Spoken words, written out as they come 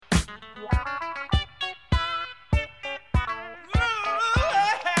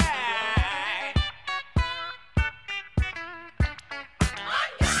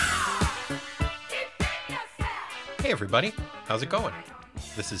everybody. How's it going?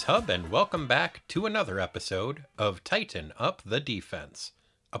 This is Hub, and welcome back to another episode of Tighten Up the Defense,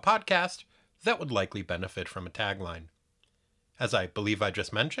 a podcast that would likely benefit from a tagline. As I believe I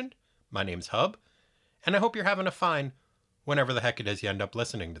just mentioned, my name's Hub, and I hope you're having a fine whenever the heck it is you end up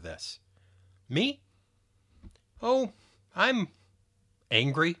listening to this. Me? Oh, I'm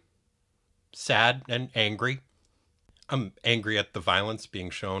angry. Sad and angry. I'm angry at the violence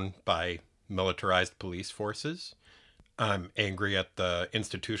being shown by militarized police forces. I'm angry at the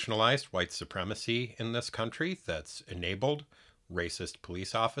institutionalized white supremacy in this country that's enabled racist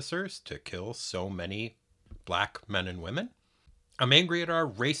police officers to kill so many black men and women. I'm angry at our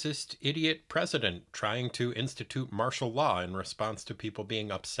racist idiot president trying to institute martial law in response to people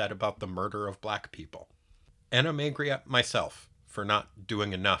being upset about the murder of black people. And I'm angry at myself for not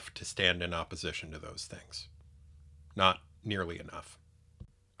doing enough to stand in opposition to those things. Not nearly enough.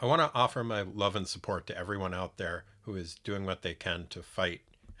 I want to offer my love and support to everyone out there who is doing what they can to fight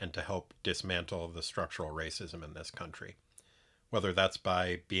and to help dismantle the structural racism in this country. Whether that's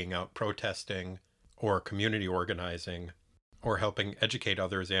by being out protesting, or community organizing, or helping educate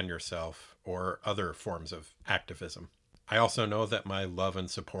others and yourself, or other forms of activism. I also know that my love and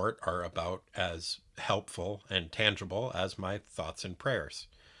support are about as helpful and tangible as my thoughts and prayers.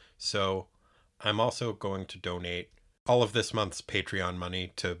 So I'm also going to donate all of this month's Patreon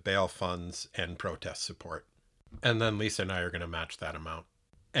money to bail funds and protest support. And then Lisa and I are going to match that amount.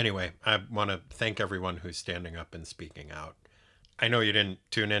 Anyway, I want to thank everyone who's standing up and speaking out. I know you didn't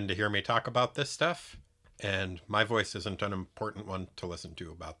tune in to hear me talk about this stuff, and my voice isn't an important one to listen to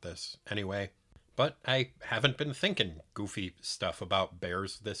about this anyway. But I haven't been thinking goofy stuff about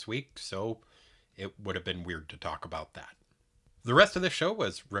bears this week, so it would have been weird to talk about that. The rest of the show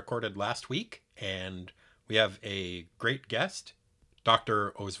was recorded last week, and we have a great guest.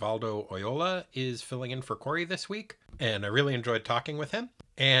 Dr. Osvaldo Oyola is filling in for Corey this week, and I really enjoyed talking with him.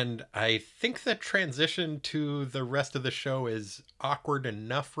 And I think the transition to the rest of the show is awkward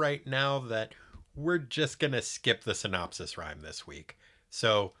enough right now that we're just going to skip the synopsis rhyme this week.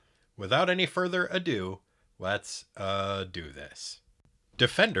 So, without any further ado, let's do this.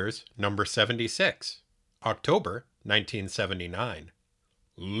 Defenders, number 76, October 1979.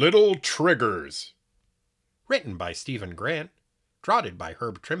 Little Triggers. Written by Stephen Grant, draughted by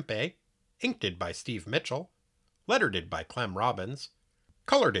Herb Trimpe, inked by Steve Mitchell, lettered by Clem Robbins,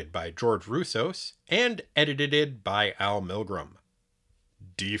 colored by George Roussos, and edited by Al Milgram.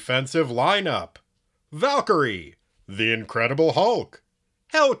 Defensive lineup: Valkyrie, the Incredible Hulk,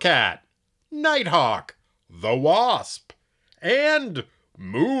 Hellcat, Nighthawk, the Wasp, and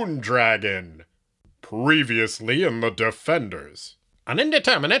Moondragon. Previously in the Defenders. An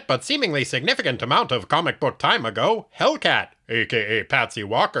indeterminate but seemingly significant amount of comic book time ago, Hellcat, aka Patsy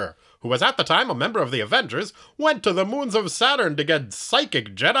Walker, who was at the time a member of the Avengers, went to the moons of Saturn to get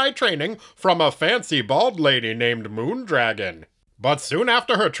psychic Jedi training from a fancy bald lady named Moondragon. But soon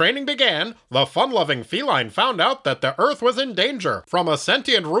after her training began, the fun-loving feline found out that the Earth was in danger from a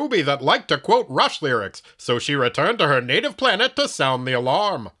sentient ruby that liked to quote Rush lyrics, so she returned to her native planet to sound the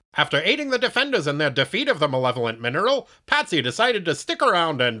alarm. After aiding the Defenders in their defeat of the malevolent mineral, Patsy decided to stick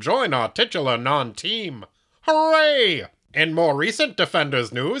around and join our titular non-team. Hooray! In more recent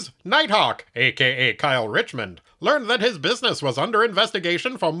Defenders news, Nighthawk, aka Kyle Richmond, learned that his business was under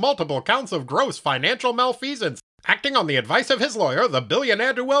investigation for multiple counts of gross financial malfeasance. Acting on the advice of his lawyer, the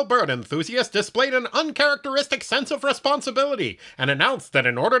billionaire dual bird enthusiast displayed an uncharacteristic sense of responsibility and announced that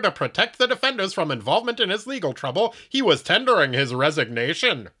in order to protect the Defenders from involvement in his legal trouble, he was tendering his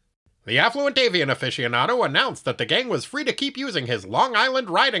resignation. The affluent avian aficionado announced that the gang was free to keep using his Long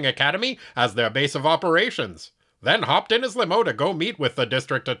Island Riding Academy as their base of operations, then hopped in his limo to go meet with the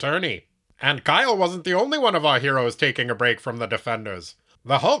district attorney. And Kyle wasn't the only one of our heroes taking a break from the Defenders.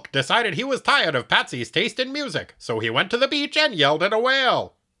 The Hulk decided he was tired of Patsy's taste in music, so he went to the beach and yelled at a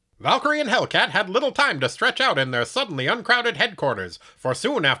whale. Valkyrie and Hellcat had little time to stretch out in their suddenly uncrowded headquarters, for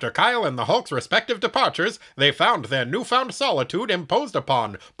soon after Kyle and the Hulk's respective departures, they found their newfound solitude imposed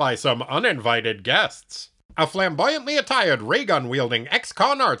upon by some uninvited guests. A flamboyantly attired ray-gun-wielding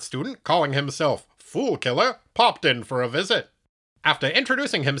ex-con art student calling himself Fool Killer popped in for a visit. After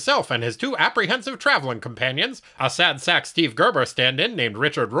introducing himself and his two apprehensive traveling companions, a sad sack Steve Gerber stand-in named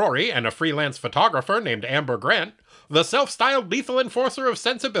Richard Rory and a freelance photographer named Amber Grant, the self-styled lethal enforcer of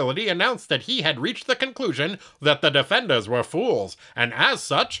sensibility announced that he had reached the conclusion that the Defenders were fools, and as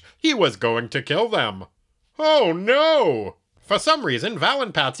such, he was going to kill them. Oh no! For some reason, Val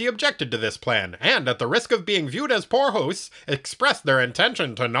and Patsy objected to this plan, and at the risk of being viewed as poor hosts, expressed their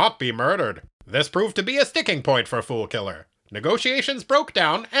intention to not be murdered. This proved to be a sticking point for Fool Killer. Negotiations broke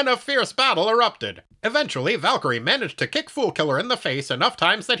down, and a fierce battle erupted. Eventually, Valkyrie managed to kick Fool Killer in the face enough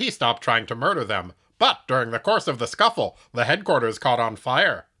times that he stopped trying to murder them. But during the course of the scuffle, the headquarters caught on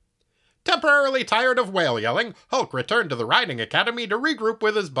fire. Temporarily tired of whale yelling, Hulk returned to the Riding Academy to regroup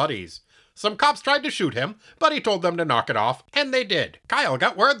with his buddies. Some cops tried to shoot him, but he told them to knock it off, and they did. Kyle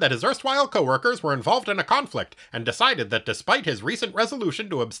got word that his erstwhile co-workers were involved in a conflict, and decided that despite his recent resolution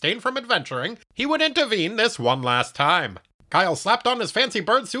to abstain from adventuring, he would intervene this one last time. Kyle slapped on his fancy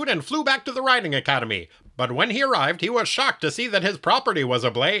bird suit and flew back to the Riding Academy, but when he arrived, he was shocked to see that his property was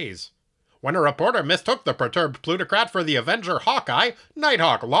ablaze. When a reporter mistook the perturbed plutocrat for the Avenger Hawkeye,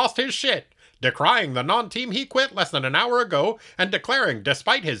 Nighthawk lost his shit, decrying the non-team he quit less than an hour ago and declaring,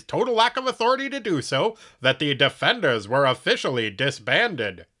 despite his total lack of authority to do so, that the Defenders were officially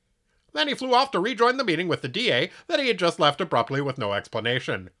disbanded. Then he flew off to rejoin the meeting with the DA that he had just left abruptly with no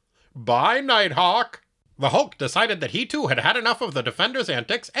explanation. Bye, Nighthawk! The Hulk decided that he too had had enough of the Defenders'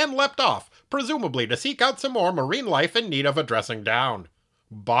 antics and leapt off, presumably to seek out some more marine life in need of a dressing down.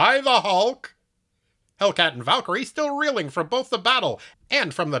 Bye, the Hulk! Hellcat and Valkyrie, still reeling from both the battle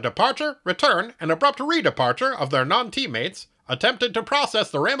and from the departure, return, and abrupt redeparture of their non-teammates, attempted to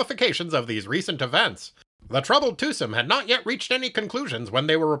process the ramifications of these recent events. The troubled twosome had not yet reached any conclusions when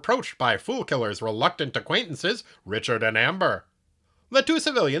they were approached by Fool Killer's reluctant acquaintances, Richard and Amber. The two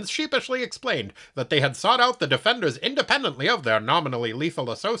civilians sheepishly explained that they had sought out the Defenders independently of their nominally lethal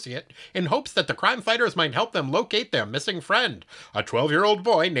associate, in hopes that the crime fighters might help them locate their missing friend, a 12-year-old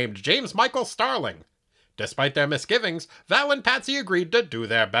boy named James Michael Starling. Despite their misgivings, Val and Patsy agreed to do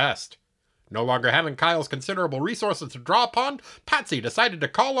their best. No longer having Kyle's considerable resources to draw upon, Patsy decided to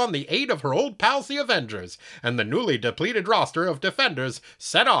call on the aid of her old pals the Avengers, and the newly depleted roster of Defenders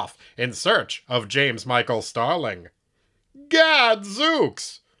set off in search of James Michael Starling.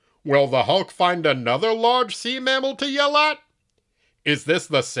 Gadzooks! Will the Hulk find another large sea mammal to yell at? Is this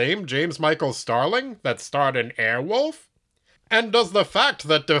the same James Michael Starling that starred in Airwolf? And does the fact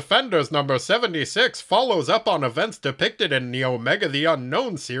that Defenders number 76 follows up on events depicted in the Omega the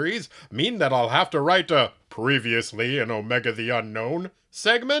Unknown series mean that I'll have to write a Previously in Omega the Unknown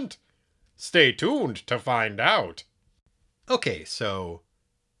segment? Stay tuned to find out. Okay, so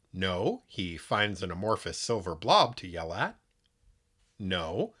no, he finds an amorphous silver blob to yell at.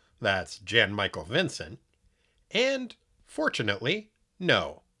 No, that's Jan Michael Vincent. And, fortunately,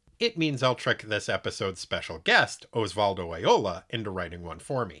 no. It means I'll trick this episode's special guest, Osvaldo Ayola, into writing one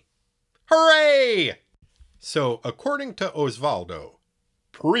for me. Hooray! So, according to Osvaldo,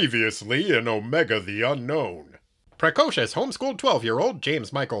 previously in Omega the Unknown, precocious homeschooled 12-year-old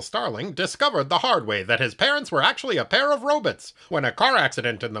James Michael Starling discovered the hard way that his parents were actually a pair of robots when a car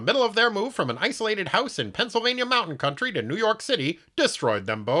accident in the middle of their move from an isolated house in Pennsylvania mountain country to New York City destroyed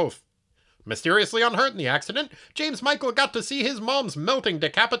them both. Mysteriously unhurt in the accident, James Michael got to see his mom's melting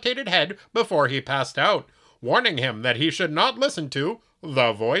decapitated head before he passed out, warning him that he should not listen to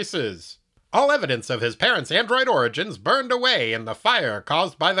the voices. All evidence of his parents' android origins burned away in the fire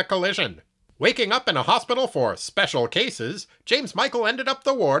caused by the collision. Waking up in a hospital for special cases, James Michael ended up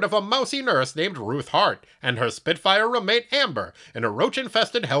the ward of a mousy nurse named Ruth Hart and her Spitfire roommate Amber in a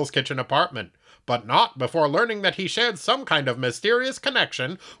roach-infested Hell's Kitchen apartment, but not before learning that he shared some kind of mysterious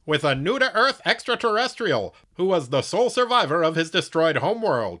connection with a new-to-Earth extraterrestrial who was the sole survivor of his destroyed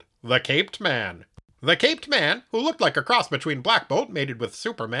homeworld, the Caped Man. The Caped Man, who looked like a cross between Black Bolt mated with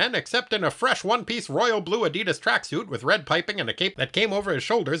Superman, except in a fresh one-piece royal blue Adidas tracksuit with red piping and a cape that came over his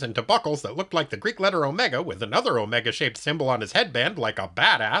shoulders into buckles that looked like the Greek letter Omega with another Omega-shaped symbol on his headband like a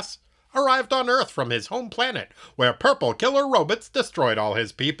badass, arrived on Earth from his home planet, where purple killer robots destroyed all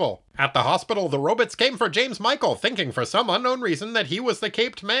his people. At the hospital, the robots came for James Michael, thinking for some unknown reason that he was the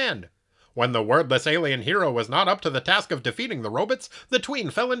Caped Man. When the wordless alien hero was not up to the task of defeating the robots, the tween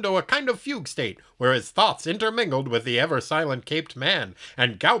fell into a kind of fugue state, where his thoughts intermingled with the ever-silent Caped Man,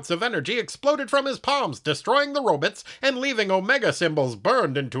 and gouts of energy exploded from his palms, destroying the robots and leaving Omega symbols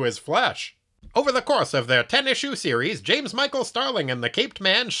burned into his flesh. Over the course of their 10-issue series, James Michael Starling and the Caped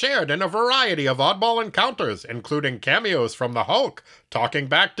Man shared in a variety of oddball encounters, including cameos from the Hulk, talking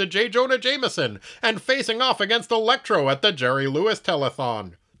back to J. Jonah Jameson, and facing off against Electro at the Jerry Lewis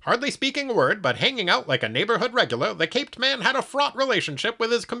telethon. Hardly speaking a word, but hanging out like a neighborhood regular, the Caped Man had a fraught relationship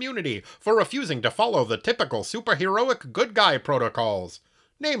with his community for refusing to follow the typical superheroic good guy protocols.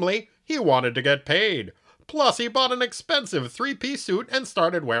 Namely, he wanted to get paid. Plus, he bought an expensive 3-piece suit and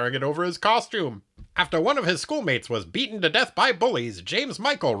started wearing it over his costume. After one of his schoolmates was beaten to death by bullies, James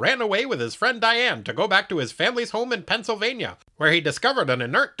Michael ran away with his friend Diane to go back to his family's home in Pennsylvania, where he discovered an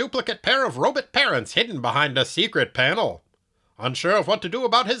inert duplicate pair of robot parents hidden behind a secret panel. Unsure of what to do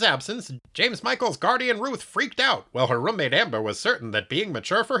about his absence, James Michael's guardian Ruth freaked out, while her roommate Amber was certain that being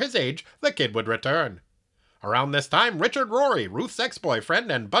mature for his age, the kid would return. Around this time, Richard Rory, Ruth's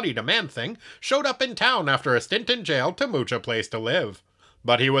ex-boyfriend and buddy to Man-Thing, showed up in town after a stint in jail to mooch a place to live.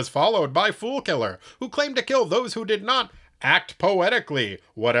 But he was followed by Fool Killer, who claimed to kill those who did not act poetically,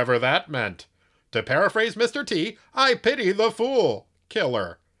 whatever that meant. To paraphrase Mr. T, I pity the Fool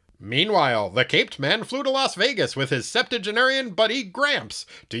Killer. Meanwhile, the Caped Man flew to Las Vegas with his septuagenarian buddy Gramps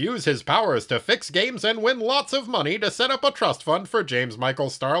to use his powers to fix games and win lots of money to set up a trust fund for James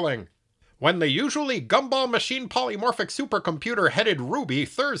Michael Starling. When the usually gumball machine polymorphic supercomputer-headed Ruby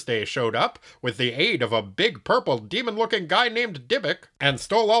Thursday showed up, with the aid of a big purple demon-looking guy named Dybbuk, and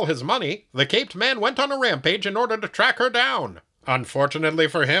stole all his money, the Caped Man went on a rampage in order to track her down. Unfortunately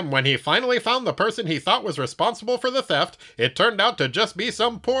for him, when he finally found the person he thought was responsible for the theft, it turned out to just be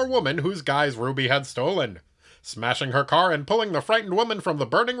some poor woman whose guys Ruby had stolen. Smashing her car and pulling the frightened woman from the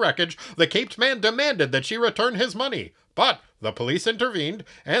burning wreckage, the Caped Man demanded that she return his money. But the police intervened,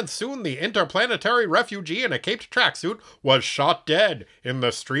 and soon the interplanetary refugee in a caped tracksuit was shot dead in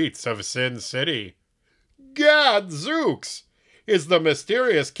the streets of Sin City. Gadzooks! Is the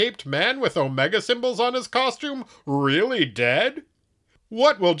mysterious Caped Man with Omega symbols on his costume really dead?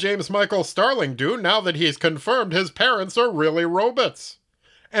 What will James Michael Starling do now that he's confirmed his parents are really robots?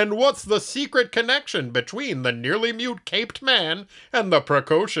 And what's the secret connection between the nearly mute Caped Man and the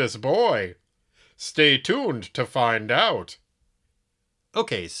precocious boy? Stay tuned to find out.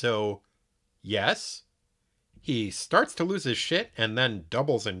 Okay, so, yes, he starts to lose his shit and then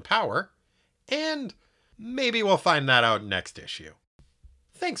doubles in power, and maybe we'll find that out next issue.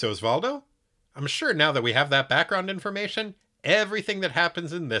 Thanks, Osvaldo. I'm sure now that we have that background information, everything that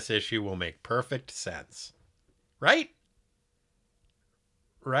happens in this issue will make perfect sense. Right?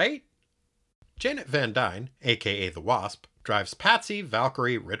 Right? Janet Van Dyne, aka the Wasp, drives Patsy,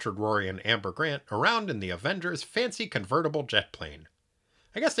 Valkyrie, Richard Rory, and Amber Grant around in the Avengers' fancy convertible jet plane.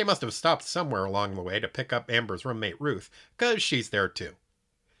 I guess they must have stopped somewhere along the way to pick up Amber's roommate Ruth, 'cause she's there too.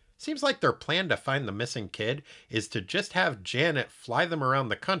 Seems like their plan to find the missing kid is to just have Janet fly them around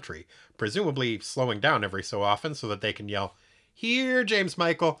the country, presumably slowing down every so often so that they can yell, "Here, James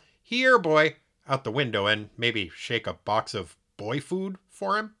Michael, here, boy," out the window and maybe shake a box of boy food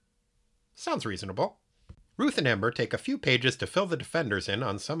for him. Sounds reasonable. Ruth and Amber take a few pages to fill the Defenders in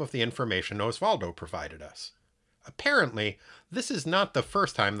on some of the information Osvaldo provided us. Apparently, this is not the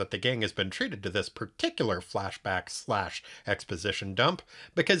first time that the gang has been treated to this particular flashback/exposition dump,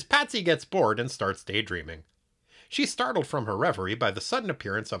 because Patsy gets bored and starts daydreaming. She's startled from her reverie by the sudden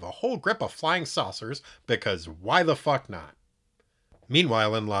appearance of a whole grip of flying saucers, because why the fuck not?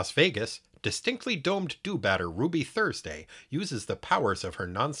 Meanwhile, in Las Vegas, distinctly domed do-batter Ruby Thursday uses the powers of her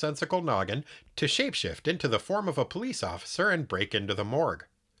nonsensical noggin to shapeshift into the form of a police officer and break into the morgue.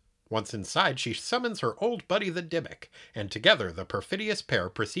 Once inside, she summons her old buddy the Dybbuk, and together the perfidious pair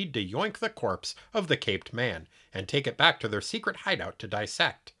proceed to yoink the corpse of the Caped Man and take it back to their secret hideout to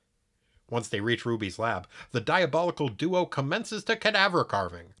dissect. Once they reach Ruby's lab, the diabolical duo commences to cadaver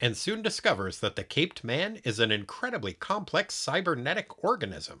carving, and soon discovers that the Caped Man is an incredibly complex cybernetic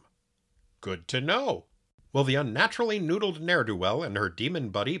organism. Good to know. While the unnaturally noodled ne'er-do-well and her demon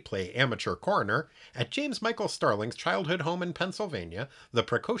buddy play amateur coroner, at James Michael Starling's childhood home in Pennsylvania, the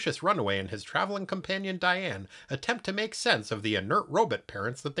precocious runaway and his traveling companion Diane attempt to make sense of the inert robot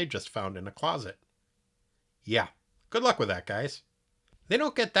parents that they just found in a closet. Yeah, good luck with that, guys. They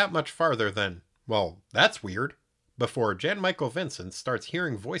don't get that much farther than, well, that's weird, before Jan Michael Vincent starts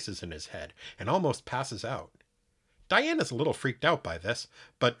hearing voices in his head and almost passes out. Diane is a little freaked out by this,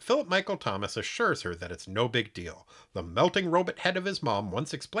 but Philip Michael Thomas assures her that it's no big deal. The melting robot head of his mom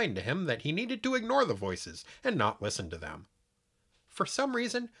once explained to him that he needed to ignore the voices and not listen to them. For some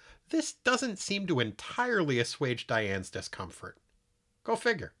reason, this doesn't seem to entirely assuage Diane's discomfort. Go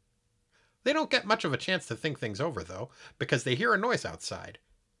figure. They don't get much of a chance to think things over, though, because they hear a noise outside.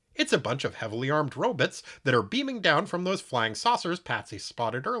 It's a bunch of heavily armed robots that are beaming down from those flying saucers Patsy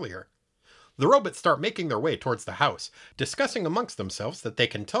spotted earlier. The robots start making their way towards the house, discussing amongst themselves that they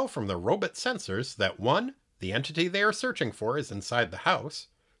can tell from the robot sensors that 1. The entity they are searching for is inside the house,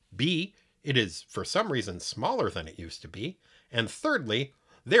 B. It is, for some reason, smaller than it used to be, and thirdly,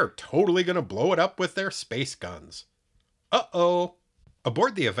 they're totally gonna blow it up with their space guns. Uh-oh.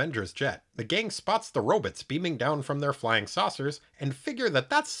 Aboard the Avengers jet, the gang spots the robots beaming down from their flying saucers and figure that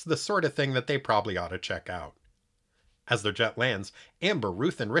that's the sort of thing that they probably ought to check out. As their jet lands, Amber,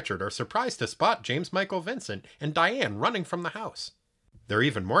 Ruth, and Richard are surprised to spot James Michael Vincent and Diane running from the house. They're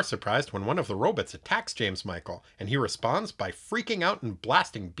even more surprised when one of the robots attacks James Michael, and he responds by freaking out and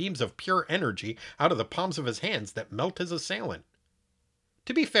blasting beams of pure energy out of the palms of his hands that melt his assailant.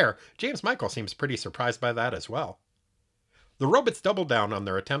 To be fair, James Michael seems pretty surprised by that as well. The robots double down on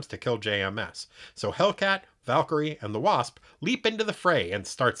their attempts to kill JMS, so Hellcat, Valkyrie, and the Wasp leap into the fray and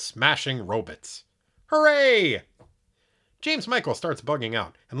start smashing robots. Hooray! James Michael starts bugging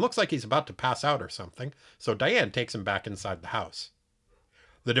out and looks like he's about to pass out or something, so Diane takes him back inside the house.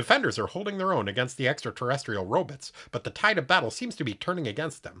 The defenders are holding their own against the extraterrestrial robots, but the tide of battle seems to be turning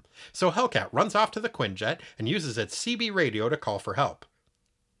against them, so Hellcat runs off to the Quinjet and uses its CB radio to call for help.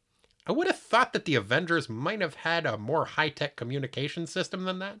 I would have thought that the Avengers might have had a more high-tech communication system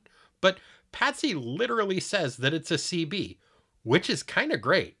than that, but Patsy literally says that it's a CB, which is kind of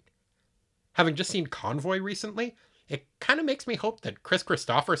great. Having just seen Convoy recently, it kind of makes me hope that Chris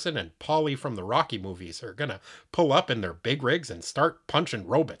Christopherson and Paulie from the Rocky movies are gonna pull up in their big rigs and start punching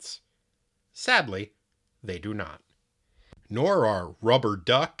robots. Sadly, they do not. Nor are Rubber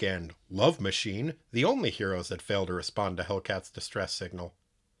Duck and Love Machine the only heroes that fail to respond to Hellcat's distress signal.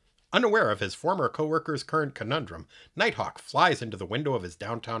 Unaware of his former co-worker's current conundrum, Nighthawk flies into the window of his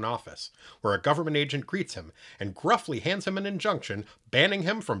downtown office, where a government agent greets him and gruffly hands him an injunction banning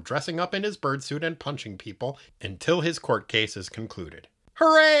him from dressing up in his birdsuit and punching people until his court case is concluded.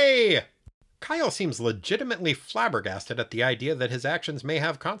 Hooray! Kyle seems legitimately flabbergasted at the idea that his actions may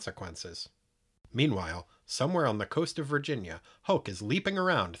have consequences. Meanwhile, somewhere on the coast of Virginia, Hulk is leaping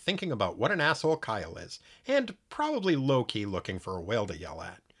around thinking about what an asshole Kyle is, and probably low-key looking for a whale to yell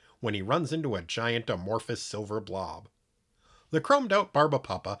at, when he runs into a giant amorphous silver blob. The chromed-out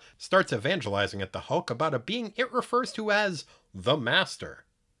Barbapapa starts evangelizing at the Hulk about a being it refers to as the Master.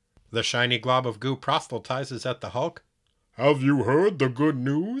 The shiny glob of goo proselytizes at the Hulk. Have you heard the good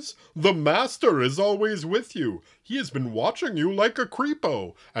news? The Master is always with you. He has been watching you like a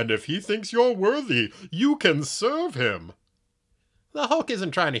creepo, and if he thinks you're worthy, you can serve him. The Hulk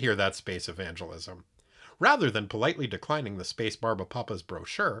isn't trying to hear that space evangelism. Rather than politely declining the Space Barbapapa's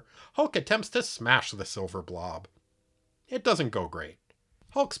brochure, Hulk attempts to smash the silver blob. It doesn't go great.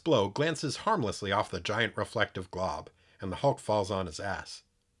 Hulk's blow glances harmlessly off the giant reflective glob, and the Hulk falls on his ass.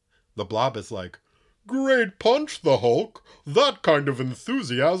 The blob is like, "Great punch, the Hulk! That kind of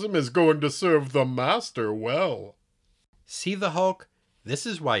enthusiasm is going to serve the Master well." See the Hulk? This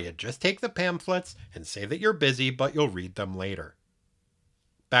is why you just take the pamphlets and say that you're busy, but you'll read them later.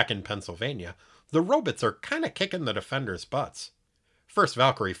 Back in Pennsylvania, the robots are kinda kicking the defenders' butts. First,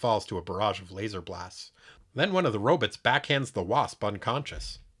 Valkyrie falls to a barrage of laser blasts. Then one of the robots backhands the Wasp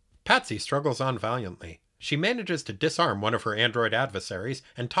unconscious. Patsy struggles on valiantly. She manages to disarm one of her android adversaries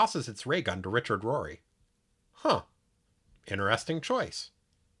and tosses its ray gun to Richard Rory. Huh. Interesting choice.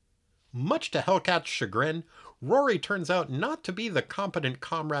 Much to Hellcat's chagrin, Rory turns out not to be the competent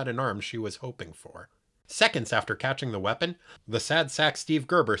comrade in arms she was hoping for. Seconds after catching the weapon, the sad sack Steve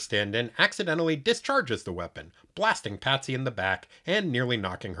Gerber stand-in accidentally discharges the weapon, blasting Patsy in the back and nearly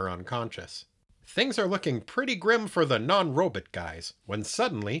knocking her unconscious. Things are looking pretty grim for the non-robot guys, when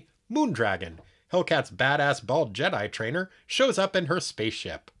suddenly, Moondragon, Hellcat's badass bald Jedi trainer, shows up in her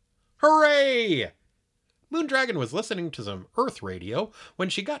spaceship. Hooray! Moondragon was listening to some Earth radio when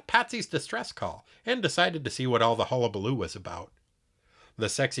she got Patsy's distress call and decided to see what all the hullabaloo was about. The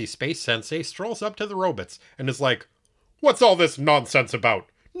sexy space sensei strolls up to the robots and is like, "What's all this nonsense about?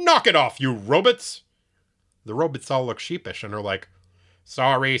 Knock it off, you robots!" The robots all look sheepish and are like,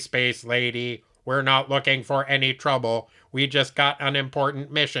 "Sorry, space lady. We're not looking for any trouble. We just got an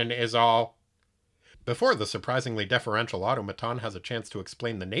important mission is all." Before the surprisingly deferential automaton has a chance to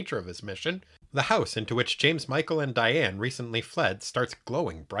explain the nature of his mission, the house into which James Michael and Diane recently fled starts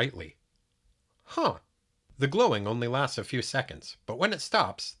glowing brightly. Huh. The glowing only lasts a few seconds, but when it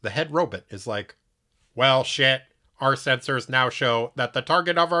stops, the head robot is like, "Well, shit. Our sensors now show that the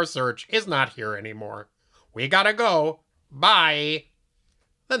target of our search is not here anymore. We gotta go. Bye."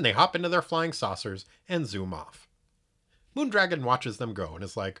 Then they hop into their flying saucers and zoom off. Moondragon watches them go and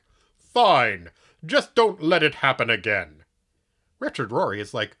is like, "Fine. Just don't let it happen again." Richard Rory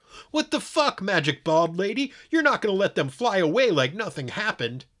is like, "What the fuck, Magic Bald Lady? You're not gonna let them fly away like nothing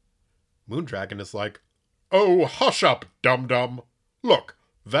happened." Moondragon is like, "Oh, hush up, dum-dum. Look,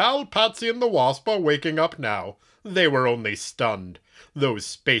 Val, Patsy, and the Wasp are waking up now. They were only stunned. Those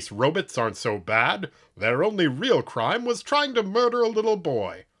space robots aren't so bad. Their only real crime was trying to murder a little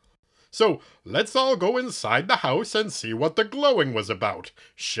boy. So, let's all go inside the house and see what the glowing was about,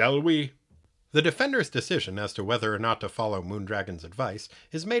 shall we?" The Defenders' decision as to whether or not to follow Moondragon's advice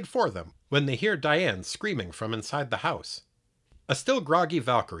is made for them when they hear Diane screaming from inside the house. A still groggy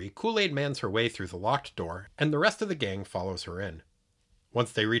Valkyrie Kool-Aid mans her way through the locked door, and the rest of the gang follows her in.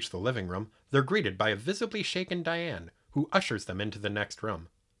 Once they reach the living room, they're greeted by a visibly shaken Diane, who ushers them into the next room.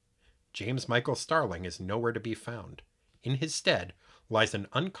 James Michael Starling is nowhere to be found. In his stead, lies an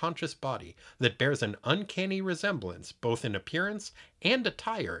unconscious body that bears an uncanny resemblance, both in appearance and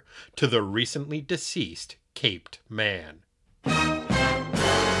attire, to the recently deceased Caped Man.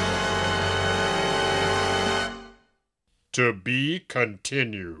 To be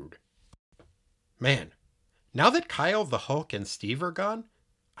continued. Man, now that Kyle the Hulk and Steve are gone,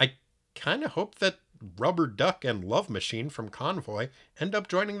 I kind of hope that Rubber Duck and Love Machine from Convoy end up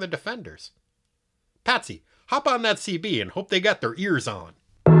joining the Defenders. Patsy, hop on that CB and hope they got their ears on.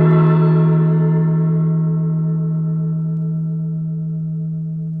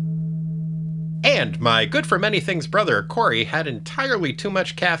 And my good for many things brother, Corey, had entirely too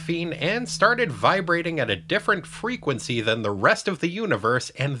much caffeine and started vibrating at a different frequency than the rest of the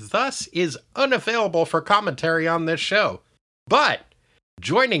universe, and thus is unavailable for commentary on this show. But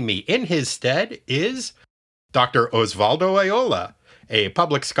joining me in his stead is Dr. Osvaldo Ayola, a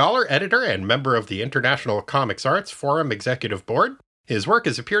public scholar, editor, and member of the International Comics Arts Forum Executive Board. His work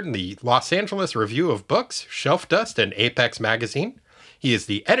has appeared in the Los Angeles Review of Books, Shelf Dust, and Apex Magazine. He is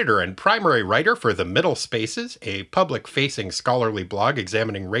the editor and primary writer for The Middle Spaces, a public-facing scholarly blog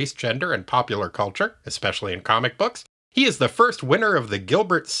examining race, gender, and popular culture, especially in comic books. He is the first winner of the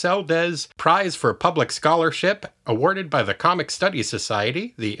Gilbert Seldes Prize for Public Scholarship, awarded by the Comic Studies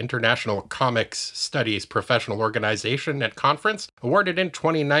Society, the International Comics Studies Professional Organization and Conference, awarded in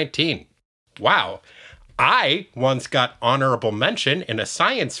 2019. Wow. I once got honorable mention in a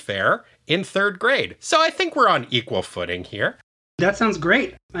science fair in 3rd grade, so I think we're on equal footing here. That sounds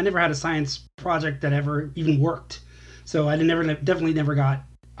great. I never had a science project that ever even worked, so I definitely never got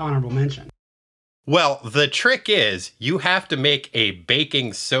honorable mention. Well, the trick is you have to make a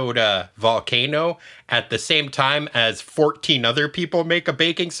baking soda volcano at the same time as 14 other people make a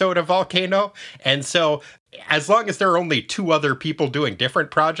baking soda volcano. And so as long as there are only 2 other people doing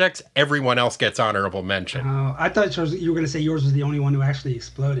different projects, everyone else gets honorable mention. I thought you were going to say yours was the only one who actually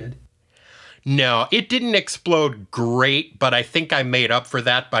exploded. No, it didn't explode great, but I think I made up for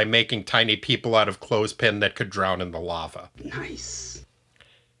that by making tiny people out of clothespin that could drown in the lava. Nice.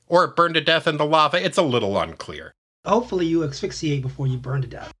 Or burn to death in the lava. It's a little unclear. Hopefully you asphyxiate before you burn to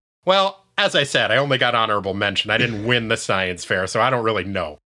death. Well, as I said, I only got honorable mention. I didn't win the science fair, so I don't really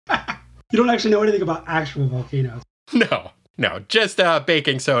know. You don't actually know anything about actual volcanoes. No, just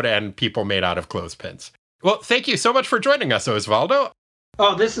baking soda and people made out of clothespins. Well, thank you so much for joining us, Osvaldo.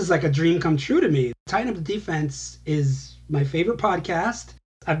 Oh, this is like a dream come true to me. Tighten Up the Defense is my favorite podcast.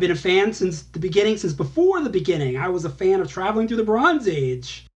 I've been a fan since the beginning, since before the beginning. I was a fan of traveling through the Bronze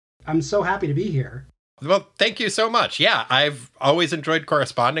Age. I'm so happy to be here. Well, thank you so much. Yeah, I've always enjoyed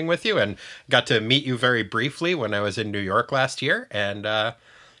corresponding with you and got to meet you very briefly when I was in New York last year. And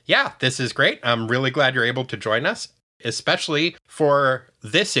yeah, this is great. I'm really glad you're able to join us, especially for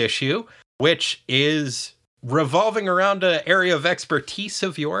this issue, which is revolving around an area of expertise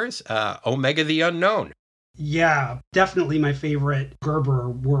of yours, Omega the Unknown. Yeah, definitely my favorite Gerber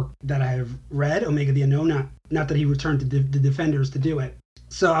work that I have read, Omega the Unknown, not that he returned to the Defenders to do it.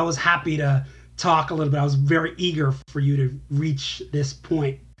 So I was happy to talk a little bit. I was very eager for you to reach this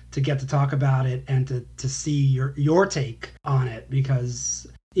point to get to talk about it and to see your take on it, because,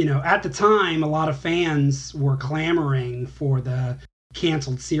 you know, at the time, a lot of fans were clamoring for the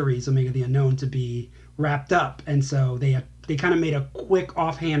canceled series, Omega the Unknown, to be wrapped up. And so they kind of made a quick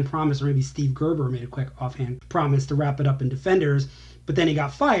offhand promise, or maybe Steve Gerber made a quick offhand promise to wrap it up in Defenders, but then he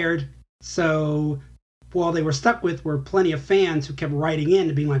got fired. So all they were stuck with were plenty of fans who kept writing in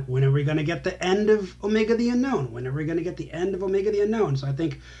and being like, when are we going to get the end of Omega the Unknown? When are we going to get the end of Omega the Unknown? So I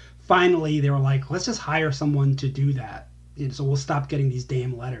think finally they were like, let's just hire someone to do that. So we'll stop getting these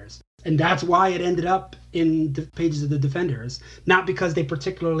damn letters. And that's why it ended up in the pages of the Defenders. Not because they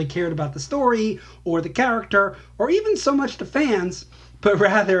particularly cared about the story or the character or even so much the fans, but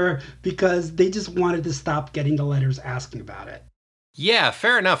rather because they just wanted to stop getting the letters asking about it. Yeah,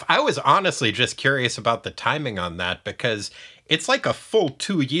 fair enough. I was honestly just curious about the timing on that, because it's like a full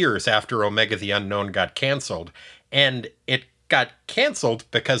 2 years after Omega the Unknown got canceled, and it got canceled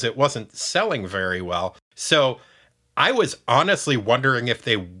because it wasn't selling very well. So I was honestly wondering if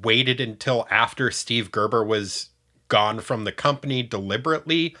they waited until after Steve Gerber was gone from the company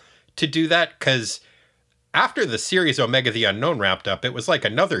deliberately to do that, because after the series Omega the Unknown wrapped up, it was like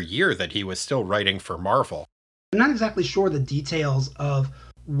another year that he was still writing for Marvel. I'm not exactly sure the details of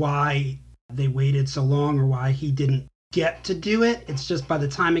why they waited so long or why he didn't get to do it. It's just by the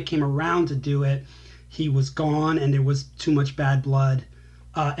time it came around to do it, he was gone and there was too much bad blood.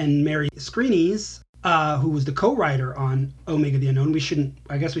 And Mary Screenes, who was the co-writer on Omega the Unknown,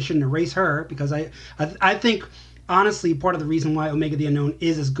 I guess we shouldn't erase her, because I think honestly, part of the reason why Omega the Unknown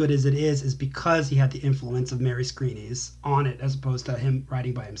is as good as it is because he had the influence of Mary Screenes on it, as opposed to him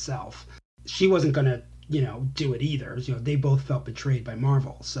writing by himself. She wasn't going to, do it either. They both felt betrayed by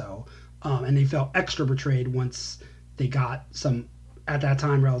Marvel. So, and they felt extra betrayed once they got some, at that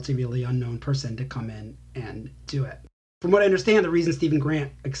time, relatively unknown person to come in and do it. From what I understand, the reason Stephen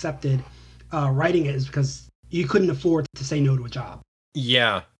Grant accepted writing it is because you couldn't afford to say no to a job.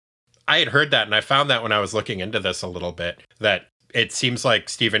 Yeah. I had heard that, and I found that when I was looking into this a little bit, that it seems like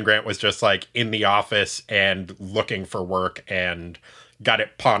Stephen Grant was just like in the office and looking for work and got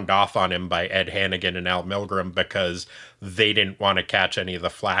it pawned off on him by Ed Hannigan and Al Milgrom because they didn't want to catch any of the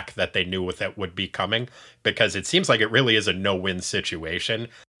flack that they knew that would be coming, because it seems like it really is a no-win situation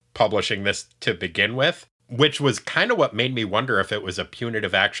publishing this to begin with, which was kind of what made me wonder if it was a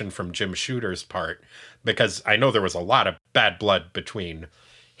punitive action from Jim Shooter's part, because I know there was a lot of bad blood between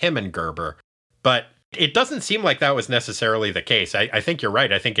him and Gerber, but it doesn't seem like that was necessarily the case. I think you're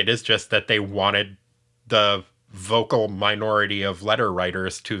right. I think it is just that they wanted the vocal minority of letter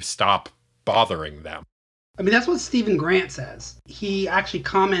writers to stop bothering them. I mean, that's what Stephen Grant says. He actually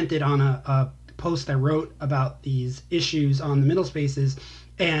commented on a post I wrote about these issues on the Middle Spaces,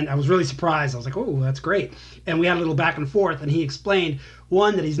 and I was really surprised. I was like, oh, that's great. And we had a little back and forth, and he explained,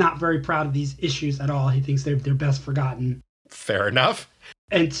 one, that he's not very proud of these issues at all. He thinks they're best forgotten. Fair enough.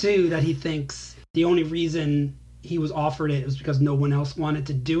 And two, that he thinks the only reason he was offered it was because no one else wanted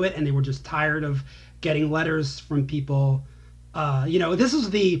to do it, and they were just tired of getting letters from people. This was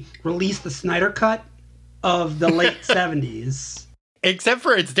the release the Snyder Cut of the late 70s. Except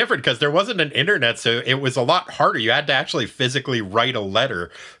for it's different because there wasn't an internet, so it was a lot harder. You had to actually physically write a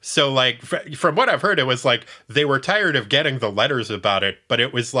letter. So, like, from what I've heard, it was like they were tired of getting the letters about it, but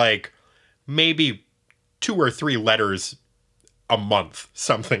it was like maybe 2 or 3 letters a month,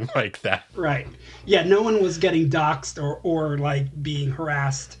 something like that. Right. Yeah, no one was getting doxxed or like being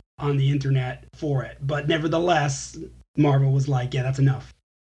harassed on the internet for it. But nevertheless, Marvel was like, yeah, that's enough.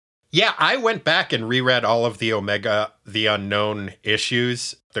 Yeah, I went back and reread all of the Omega the Unknown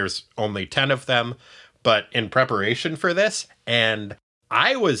issues. There's only 10 of them, but in preparation for this, and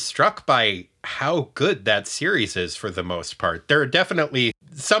I was struck by how good that series is for the most part. There are definitely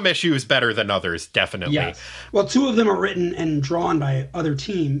some issues better than others, definitely. Yes. Well, 2 of them are written and drawn by other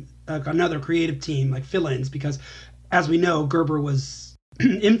team, another creative team, like fill-ins, because as we know, Gerber was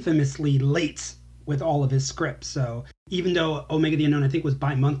infamously late with all of his scripts. So even though Omega the Unknown, I think, was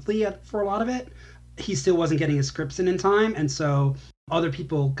bi-monthly for a lot of it, he still wasn't getting his scripts in time. And so other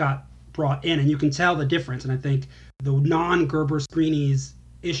people got brought in, and you can tell the difference. And I think the non-Gerber Screenes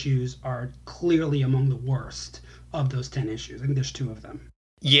issues are clearly among the worst of those 10 issues. I think there's 2 of them.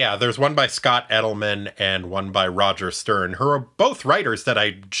 Yeah, there's one by Scott Edelman and one by Roger Stern, who are both writers that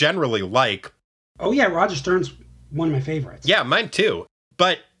I generally like. Oh yeah, Roger Stern's one of my favorites. Yeah, mine too.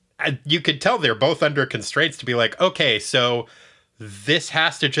 But you could tell they're both under constraints to be like, okay, so this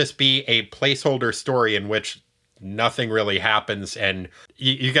has to just be a placeholder story in which nothing really happens, and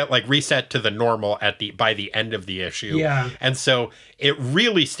you get like reset to the normal by the end of the issue. Yeah. And so it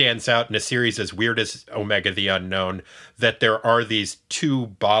really stands out in a series as weird as Omega the Unknown that there are these 2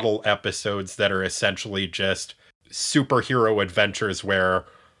 bottle episodes that are essentially just superhero adventures where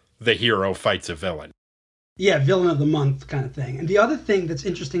the hero fights a villain. Yeah, villain of the month kind of thing. And the other thing that's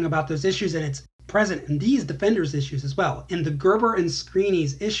interesting about those issues, and it's present in these Defenders issues as well, in the Gerber and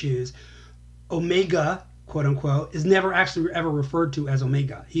Screenes issues, Omega, quote unquote, is never actually ever referred to as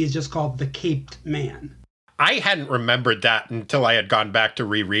Omega. He is just called the Caped Man. I hadn't remembered that until I had gone back to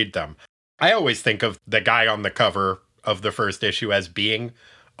reread them. I always think of the guy on the cover of the first issue as being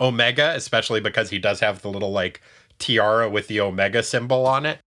Omega, especially because he does have the little like tiara with the Omega symbol on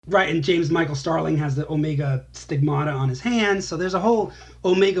it. Right, and James Michael Starling has the Omega stigmata on his hands, so there's a whole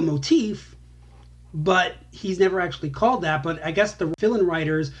Omega motif, but he's never actually called that. But I guess the fill-in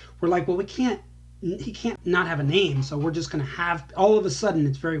writers were like, well, he can't not have a name, so we're just going to have, all of a sudden,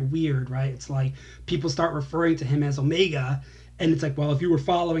 it's very weird, right? It's like people start referring to him as Omega, and it's like, well, if you were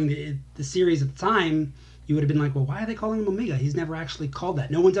following the series at the time, you would have been like, well, why are they calling him Omega? He's never actually called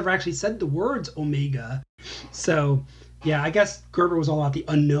that. No one's ever actually said the words Omega. So yeah, I guess Gerber was all about the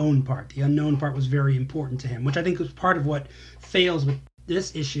unknown part. The unknown part was very important to him, which I think was part of what fails with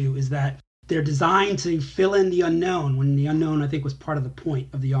this issue, is that they're designed to fill in the unknown, when the unknown, I think, was part of the point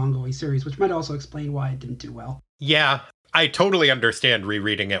of the ongoing series, which might also explain why it didn't do well. Yeah, I totally understand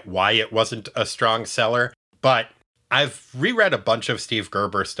rereading it, why it wasn't a strong seller, but I've reread a bunch of Steve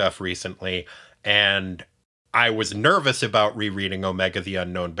Gerber stuff recently, and I was nervous about rereading Omega the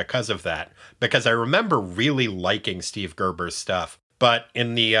Unknown because of that, because I remember really liking Steve Gerber's stuff. But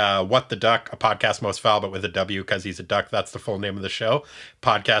in the What the Duck, a podcast most foul, but with a W because he's a duck, that's the full name of the show,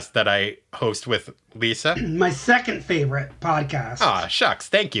 podcast that I host with Lisa. My second favorite podcast. Ah, shucks.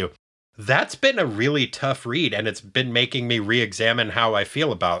 Thank you. That's been a really tough read, and it's been making me re-examine how I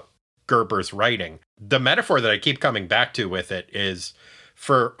feel about Gerber's writing. The metaphor that I keep coming back to with it is,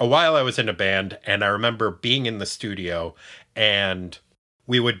 for a while I was in a band, and I remember being in the studio, and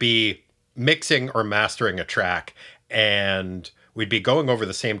we would be mixing or mastering a track, and we'd be going over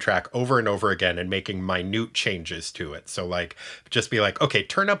the same track over and over again and making minute changes to it. So like, just be like, okay,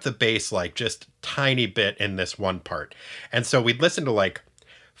 turn up the bass like just tiny bit in this one part. And so we'd listen to like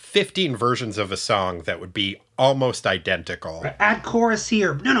 15 versions of a song that would be almost identical. Add chorus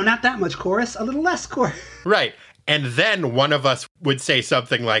here. No, not that much chorus. A little less chorus. Right. And then one of us would say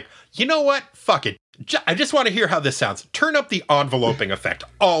something like, you know what? Fuck it. I just want to hear how this sounds. Turn up the enveloping effect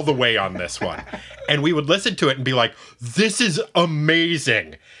all the way on this one. And we would listen to it and be like, this is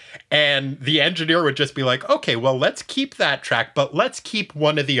amazing. And the engineer would just be like, okay, well, let's keep that track, but let's keep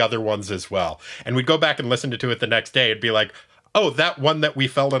one of the other ones as well. And we'd go back and listen to it the next day and be like, oh, that one that we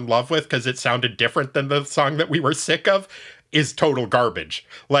fell in love with because it sounded different than the song that we were sick of is total garbage.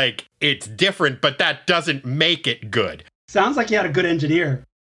 Like, it's different, but that doesn't make it good. Sounds like you had a good engineer.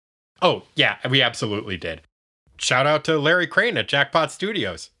 Oh, yeah, we absolutely did. Shout out to Larry Crane at Jackpot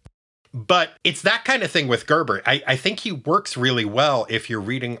Studios. But it's that kind of thing with Gerber. I think he works really well if you're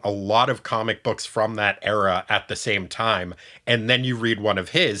reading a lot of comic books from that era at the same time, and then you read one of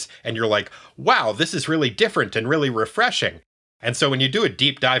his, and you're like, wow, this is really different and really refreshing. And so when you do a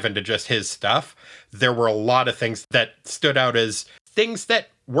deep dive into just his stuff, there were a lot of things that stood out as things that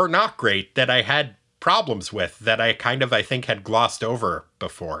were not great, that I had problems with, that I think had glossed over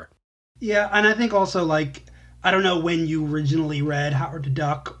before. Yeah, and I think also, like, I don't know when you originally read Howard the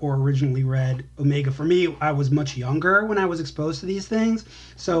Duck or originally read Omega. For me, I was much younger when I was exposed to these things.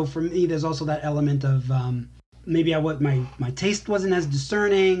 So for me, there's also that element of maybe my taste wasn't as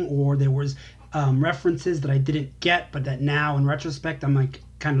discerning, or there was references that I didn't get, but that now in retrospect, I'm like,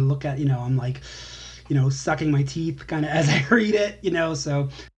 kind of look at, I'm like, sucking my teeth kind of as I read it, so.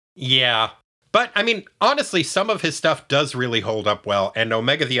 Yeah. But, I mean, honestly, some of his stuff does really hold up well, and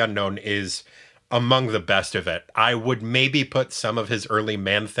Omega the Unknown is among the best of it. I would maybe put some of his early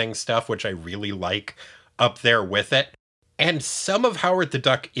Man-Thing stuff, which I really like, up there with it. And some of Howard the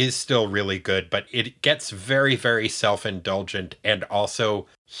Duck is still really good, but it gets very, very self-indulgent, and also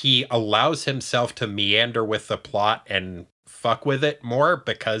he allows himself to meander with the plot and fuck with it more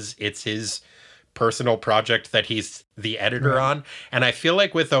because it's his personal project that he's the editor on. And I feel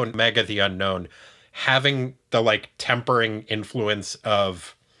like with Omega the Unknown, having the like tempering influence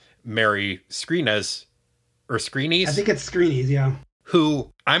of Mary Skrenes, or Skrenes? I think it's Skrenes, yeah.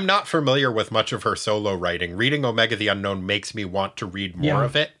 Who I'm not familiar with much of her solo writing. Reading Omega the Unknown makes me want to read more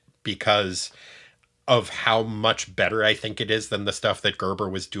of it because of how much better I think it is than the stuff that Gerber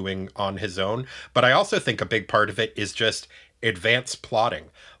was doing on his own. But I also think a big part of it is just advanced plotting.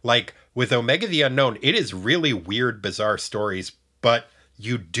 Like with Omega the Unknown, it is really weird, bizarre stories, but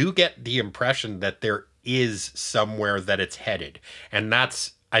you do get the impression that there is somewhere that it's headed. And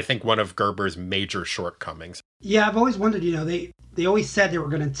that's, I think, one of Gerber's major shortcomings. Yeah, I've always wondered, they always said they were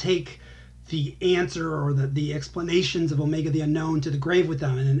going to take the answer or the explanations of Omega the Unknown to the grave with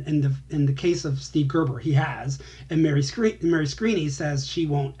them. And in the case of Steve Gerber, he has. And Mary Skrenes says she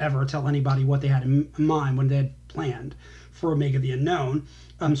won't ever tell anybody what they had in mind when they had planned for Omega the Unknown.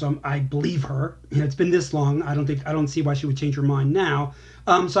 So I believe her. It's been this long. I don't see why she would change her mind now.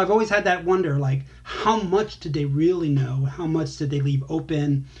 So I've always had that wonder, like, how much did they really know? How much did they leave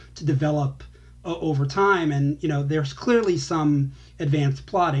open to develop over time? And, there's clearly some advanced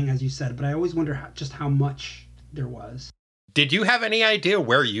plotting, as you said, but I always wonder just how much there was. Did you have any idea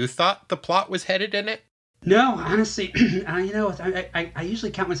where you thought the plot was headed in it? No, honestly, I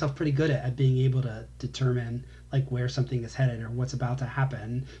usually count myself pretty good at being able to determine like where something is headed or what's about to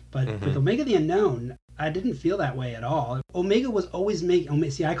happen. But with Omega the Unknown, I didn't feel that way at all. Omega was always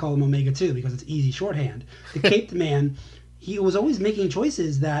making, I call him Omega too because it's easy shorthand. The Caped Man, he was always making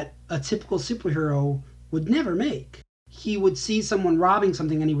choices that a typical superhero would never make. He would see someone robbing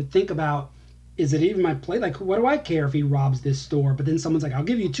something and he would think about, is it even my play? Like, what do I care if he robs this store? But then someone's like, I'll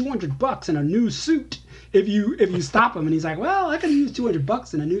give you $200 and a new suit if you stop him. And he's like, well, I can use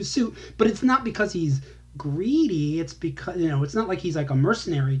 $200 and a new suit. But it's not because he's greedy. It's because, it's not like he's like a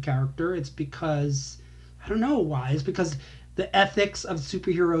mercenary character. It's because, I don't know why. It's because the ethics of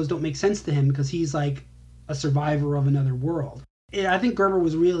superheroes don't make sense to him because he's like a survivor of another world. I think Gerber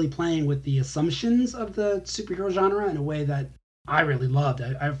was really playing with the assumptions of the superhero genre in a way that I really loved.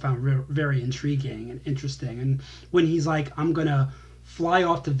 I found very intriguing and interesting. And when he's like, I'm going to fly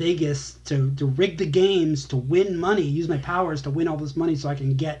off to Vegas to rig the games, to win money, use my powers to win all this money so I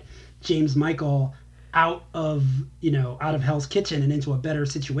can get James Michael out of Hell's Kitchen and into a better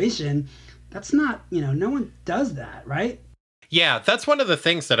situation. That's not, no one does that, right? Yeah, that's one of the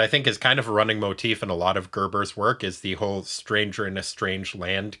things that I think is kind of a running motif in a lot of Gerber's work is the whole stranger in a strange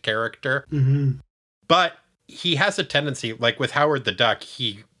land character. Mm-hmm. But he has a tendency, like with Howard the Duck,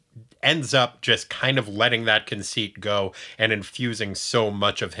 he ends up just kind of letting that conceit go and infusing so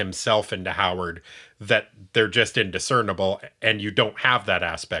much of himself into Howard that they're just indiscernible, and you don't have that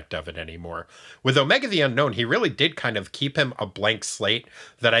aspect of it anymore. With Omega the Unknown, he really did kind of keep him a blank slate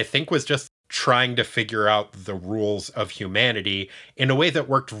that I think was just trying to figure out the rules of humanity in a way that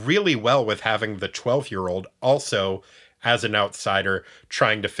worked really well with having the 12-year-old also as an outsider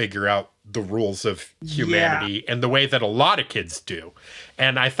trying to figure out the rules of humanity in the way that a lot of kids do.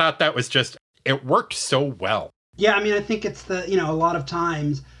 And I thought that was just, it worked so well. Yeah, I mean, I think it's a lot of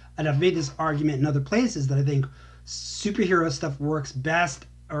times, and I've made this argument in other places, that I think superhero stuff works best,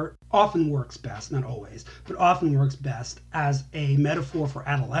 or often works best, not always, but often works best as a metaphor for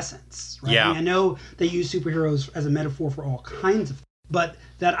adolescence, right? Yeah. I mean, I know they use superheroes as a metaphor for all kinds of things, but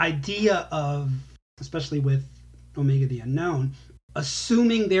that idea of, especially with Omega the Unknown,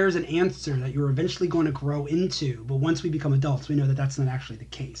 assuming there's an answer that you're eventually going to grow into, but once we become adults, we know that that's not actually the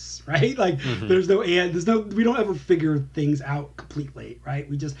case, right? Like, there's no, we don't ever figure things out completely, right?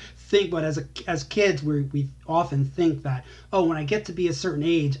 We just think, but as kids, we often think that, oh, when I get to be a certain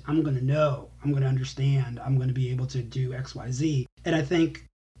age, I'm going to know, I'm going to understand, I'm going to be able to do X, Y, Z. And I think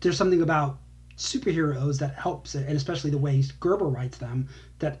there's something about superheroes that helps it, and especially the way Gerber writes them,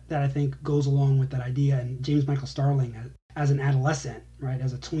 that I think goes along with that idea. And James Michael Starling as an adolescent, right,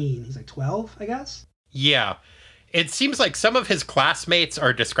 as a tween, he's like 12, I guess. Yeah, it seems like some of his classmates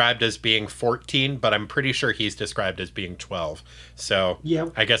are described as being 14, but I'm pretty sure he's described as being 12. So yeah,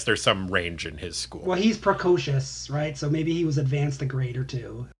 I guess there's some range in his school. Well, he's precocious, right? So maybe he was advanced a grade or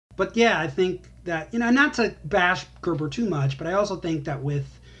two. But yeah, I think that, not to bash Gerber too much, but I also think that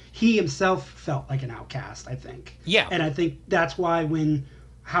he himself felt like an outcast, I think. Yeah. And I think that's why when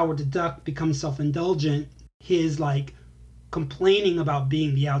Howard the Duck becomes self-indulgent, his complaining about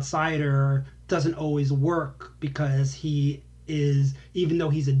being the outsider doesn't always work, because he is, even though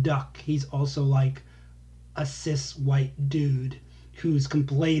he's a duck, he's also like a cis white dude who's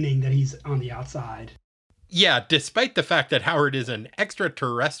complaining that he's on the outside. Yeah, despite the fact that Howard is an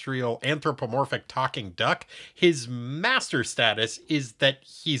extraterrestrial anthropomorphic talking duck, his master status is that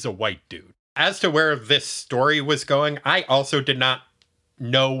he's a white dude. As to where this story was going, I also did not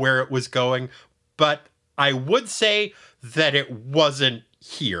know where it was going, but I would say that it wasn't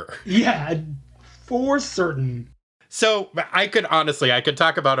here. Yeah, for certain. So I could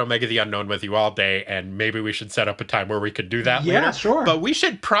talk about Omega the Unknown with you all day, and maybe we should set up a time where we could do that later. Yeah, sure. But we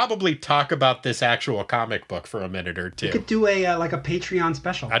should probably talk about this actual comic book for a minute or two. We could do a Patreon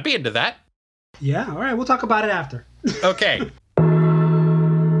special. I'd be into that. Yeah, all right, we'll talk about it after. Okay.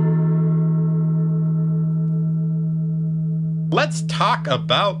 Let's talk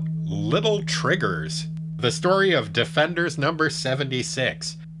about Little Triggers, the story of Defenders number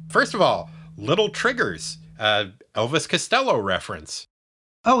 76. First of all, Little Triggers, Elvis Costello reference.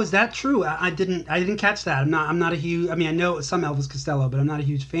 Oh, is that true? I didn't catch that. I'm not a huge, I know some Elvis Costello, but I'm not a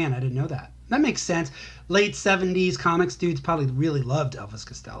huge fan. I didn't know that. That makes sense. Late 70s comics dudes probably really loved Elvis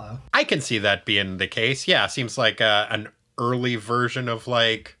Costello. I can see that being the case. Yeah, seems like an early version of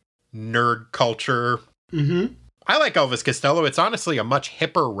nerd culture. Mm-hmm. I like Elvis Costello. It's honestly a much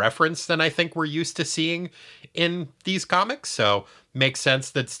hipper reference than I think we're used to seeing in these comics. So makes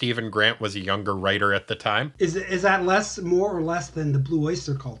sense that Stephen Grant was a younger writer at the time. Is that more or less than the Blue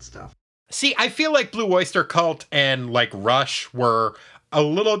Oyster Cult stuff? See, I feel like Blue Oyster Cult and Rush were a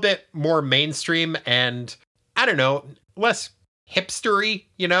little bit more mainstream and, I don't know, less hipstery,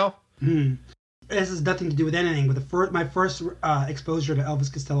 This has nothing to do with anything, but my first exposure to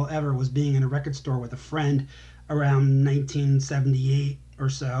Elvis Costello ever was being in a record store with a friend around 1978 or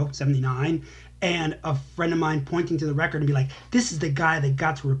so, 79, and a friend of mine pointing to the record and be like, this is the guy that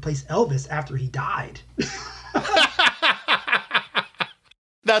got to replace Elvis after he died.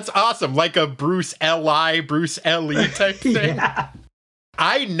 That's awesome. Like a Bruce L.I., Bruce L.E. type thing. Yeah.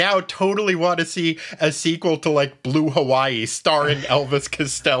 I now totally want to see a sequel to Blue Hawaii starring Elvis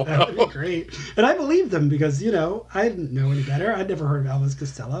Costello. That would be great. And I believed them because, I didn't know any better. I'd never heard of Elvis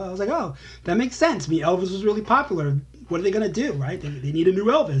Costello. I was like, oh, that makes sense. Elvis was really popular. What are they going to do, right? They need a new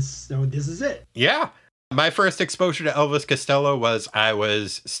Elvis. So this is it. Yeah. My first exposure to Elvis Costello was I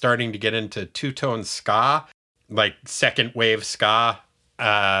was starting to get into two-tone ska, second wave ska.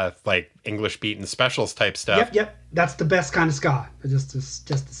 like English beaten specials type stuff. Yep. That's the best kind of ska. Just to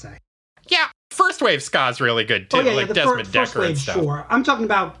say. Yeah, first wave ska is really good too, like the Desmond first Decker wave, and stuff. Sure. I'm talking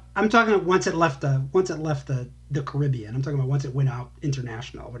about once it left the Caribbean. I'm talking about once it went out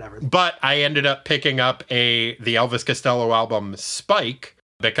international, whatever. But I ended up picking up the Elvis Costello album Spike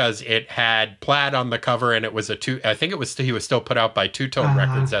because it had Plaid on the cover, and it was he was still put out by Two Tone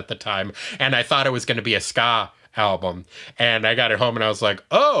Records at the time, and I thought it was going to be a ska album, and I got it home and I was like,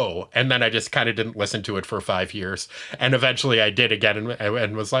 oh, and then I just kind of didn't listen to it for 5 years, and eventually I did again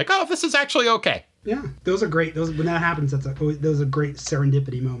and was like, oh, this is actually okay. Yeah, those are great. When that happens, those are great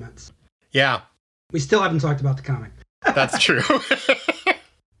serendipity moments. Yeah. We still haven't talked about the comic. That's true.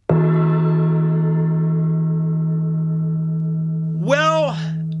 Well,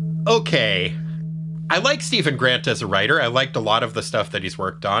 okay. I like Stephen Grant as a writer. I liked a lot of the stuff that he's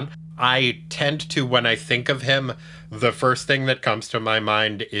worked on. I tend to, when I think of him, the first thing that comes to my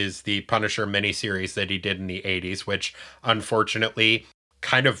mind is the Punisher miniseries that he did in the 80s, which unfortunately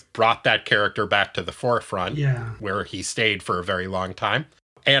kind of brought that character back to the forefront, where he stayed for a very long time.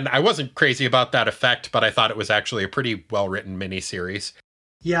 And I wasn't crazy about that effect, but I thought it was actually a pretty well-written miniseries.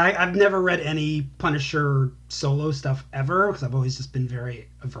 Yeah, I've never read any Punisher solo stuff ever because I've always just been very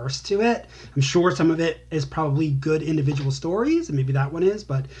averse to it. I'm sure some of it is probably good individual stories, and maybe that one is,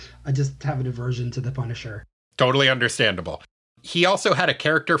 but I just have an aversion to the Punisher. Totally understandable. He also had a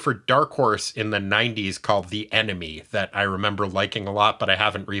character for Dark Horse in the 90s called The Enemy that I remember liking a lot, but I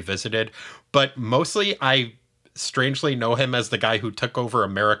haven't revisited. But mostly I strangely know him as the guy who took over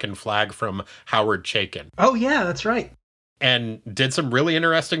American Flag from Howard Chaykin. Oh, yeah, that's right. And did some really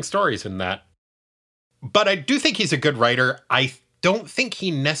interesting stories in that. But I do think he's a good writer. I don't think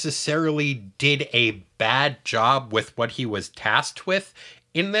he necessarily did a bad job with what he was tasked with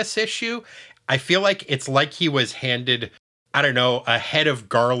in this issue. I feel like it's like he was handed, I don't know, a head of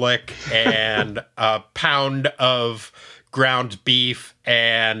garlic and a pound of ground beef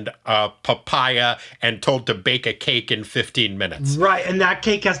and a papaya and told to bake a cake in 15 minutes. Right, and that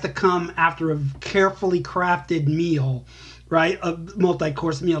cake has to come after a carefully crafted meal, right? A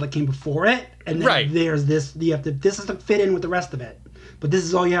multi-course meal that came before it. And then there's this, this is to fit in with the rest of it. But this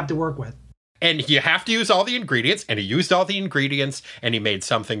is all you have to work with. And you have to use all the ingredients, and he used all the ingredients, and he made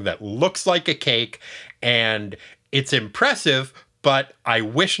something that looks like a cake, and it's impressive, but I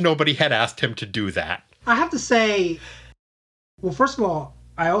wish nobody had asked him to do that. I have to say, well, first of all,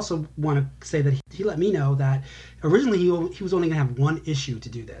 I also want to say that he let me know that originally he was only going to have one issue to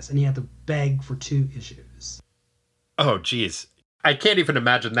do this, and he had to beg for 2 issues. Oh, geez. I can't even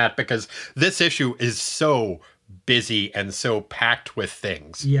imagine that because this issue is so busy and so packed with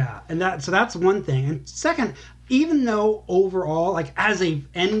things. Yeah, and that's one thing. And second, even though overall, like as a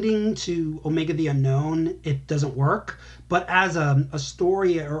ending to Omega the Unknown, it doesn't work, but as a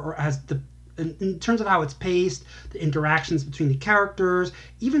story or as in terms of how it's paced, the interactions between the characters,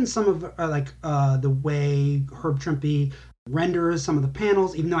 even some of the way Herb Trimpe renders some of the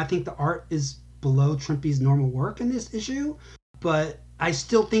panels, even though I think the art is below Trimpe's normal work in this issue, but I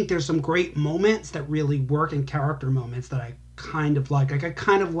still think there's some great moments that really work and character moments that I kind of like. Like I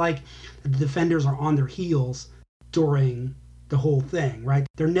kind of like the Defenders are on their heels during the whole thing, right?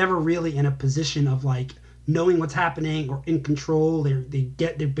 They're never really in a position of like knowing what's happening or in control.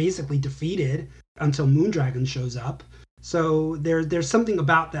 They're basically defeated until Moondragon shows up. So there's something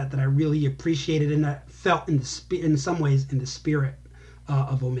about that I really appreciated and that felt in some ways in the spirit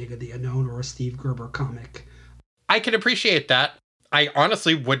of Omega the Unknown or a Steve Gerber comic. I can appreciate that. I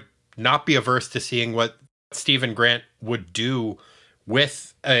honestly would not be averse to seeing what Stephen Grant would do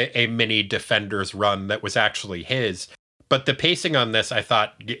with a mini Defenders run that was actually his. But the pacing on this, I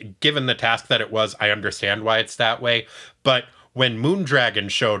thought, given the task that it was, I understand why it's that way. But when Moondragon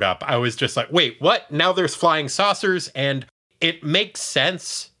showed up, I was just like, wait, what? Now there's flying saucers? And it makes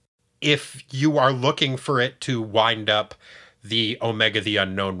sense if you are looking for it to wind up the Omega the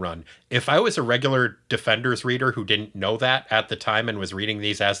Unknown run. If I was a regular Defenders reader who didn't know that at the time and was reading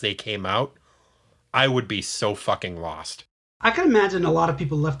these as they came out, I would be so fucking lost. I can imagine a lot of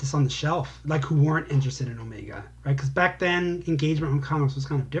people left this on the shelf, like who weren't interested in Omega, right? Because back then, engagement on comics was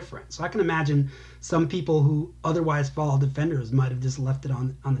kind of different. So I can imagine some people who otherwise followed Defenders might have just left it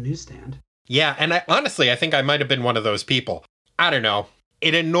on the newsstand. Yeah, and I think I might have been one of those people. I don't know.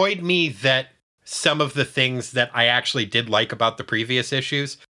 It annoyed me that some of the things that I actually did like about the previous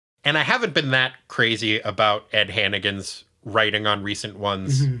issues, and I haven't been that crazy about Ed Hannigan's writing on recent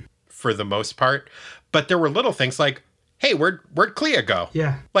ones for the most part, but there were little things like, hey, where'd Clea go?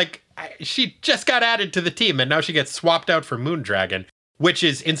 Yeah. Like, she just got added to the team, and now she gets swapped out for Moondragon. which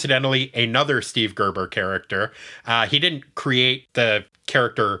is incidentally another Steve Gerber character. He didn't create the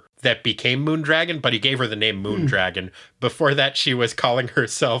character that became Moondragon, but he gave her the name Moondragon. Before that, she was calling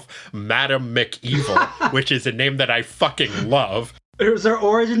herself Madam McEvil, which is a name that I fucking love. Was her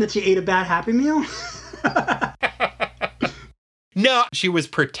origin that she ate a bad Happy Meal? No, she was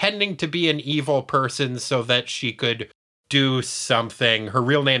pretending to be an evil person so that she could do something. Her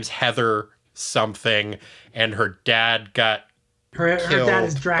real name's Heather something, and her dad got her dad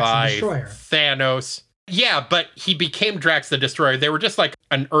is Drax the Destroyer. Thanos. Yeah, but he became Drax the Destroyer. They were just like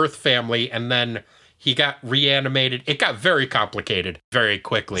an Earth family, and then he got reanimated. It got very complicated very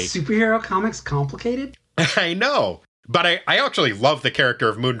quickly. Superhero comics complicated? I know. But I actually love the character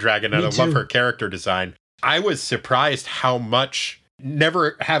of Moondragon, and I love her character design. I was surprised how much,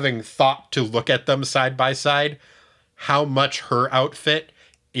 never having thought to look at them side by side, how much her outfit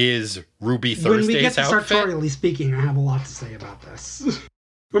is Ruby Thursday's outfit. When we get to sartorially speaking, I have a lot to say about this.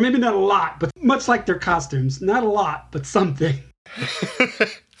 Or maybe not a lot, but much like their costumes. Not a lot, but something.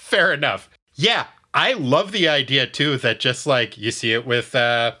 Fair enough. Yeah, I love the idea, too, that just like you see it with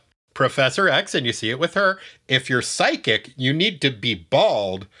Professor X and you see it with her. If you're psychic, you need to be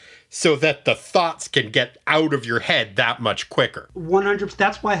bald so that the thoughts can get out of your head that much quicker. 100%.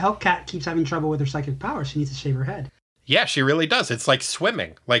 That's why Hellcat keeps having trouble with her psychic power. She needs to shave her head. Yeah, she really does. It's like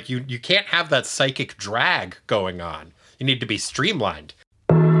swimming. Like you can't have that psychic drag going on. You need to be streamlined.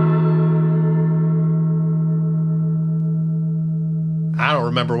 I don't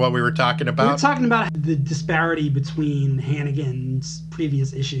remember what we were talking about. We were talking about the disparity between Hannigan's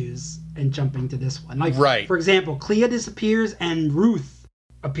previous issues and jumping to this one. Like, right. For example, Clea disappears and Ruth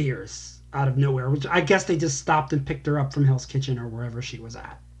appears out of nowhere, which I guess they just stopped and picked her up from Hell's Kitchen or wherever she was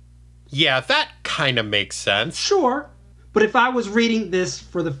at. Yeah, that kind of makes sense. Sure. But if I was reading this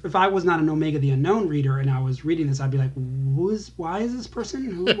if I was not an Omega the Unknown reader and I was reading this, I'd be like, why is this person?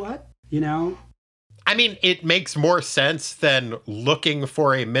 Who, what? You know? I mean, it makes more sense than looking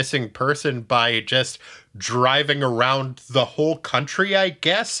for a missing person by just driving around the whole country, I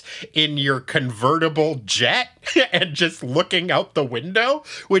guess, in your convertible jet and just looking out the window,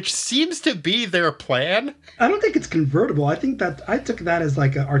 which seems to be their plan. I don't think it's convertible. I think that I took that as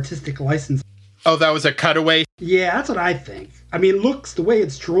like an artistic license. Oh, that was a cutaway? Yeah, that's what I think. I mean, it looks, the way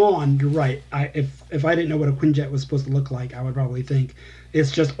it's drawn, you're right. If I didn't know what a Quinjet was supposed to look like, I would probably think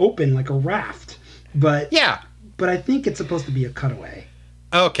it's just open like a raft. But yeah, but I think it's supposed to be a cutaway.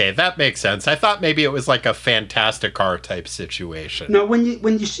 Okay, that makes sense. I thought maybe it was like a Fantastic Car type situation. No, when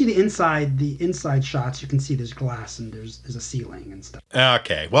you see the inside shots, you can see there's glass and there's a ceiling and stuff.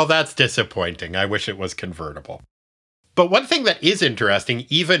 Okay, well that's disappointing. I wish it was convertible. But one thing that is interesting,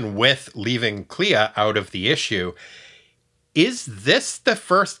 even with leaving Clea out of the issue, is this the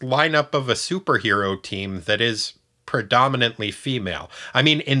first lineup of a superhero team that is predominantly female? I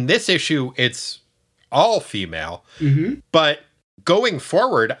mean, in this issue, it's all female, but going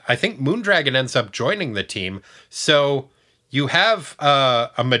forward, I think Moondragon ends up joining the team. So you have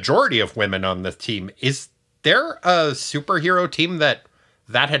a majority of women on the team. Is there a superhero team that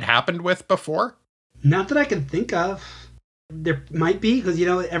had happened with before? Not that I can think of. There might be, because,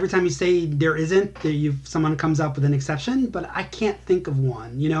 every time you say there isn't, someone comes up with an exception, but I can't think of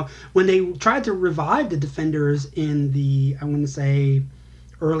one. When they tried to revive the Defenders in the, I want to say,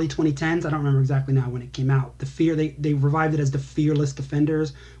 early 2010s, I don't remember exactly now when it came out, they revived it as the Fearless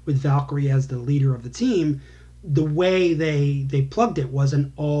Defenders with Valkyrie as the leader of the team. The way they plugged it was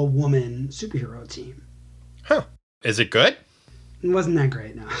an all-woman superhero team. Huh. Is it good? It wasn't that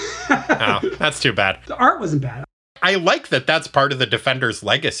great, no. Oh, that's too bad. The art wasn't bad. I like that that's part of the Defenders'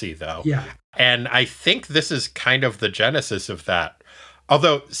 legacy, though. Yeah. And I think this is kind of the genesis of that.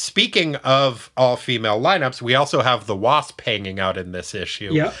 Although, speaking of all-female lineups, we also have the Wasp hanging out in this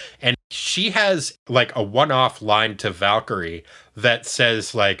issue. Yeah. And she has, like, a one-off line to Valkyrie that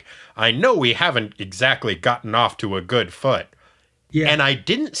says, like, I know we haven't exactly gotten off to a good foot. Yeah. And I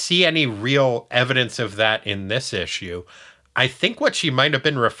didn't see any real evidence of that in this issue. I think what she might have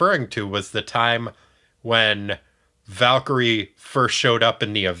been referring to was the time when Valkyrie first showed up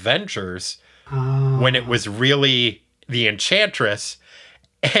in the Avengers, when it was really the Enchantress,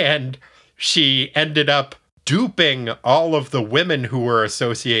 and she ended up duping all of the women who were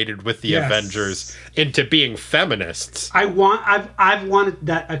associated with the Avengers into being feminists. I've wanted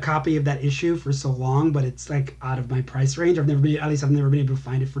a copy of that issue for so long, but it's like out of my price range. I've never been able to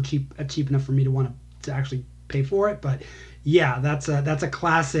find it for cheap enough for me to want to actually pay for it. But yeah, that's a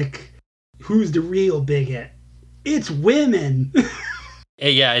classic. Who's the real bigot? It's women.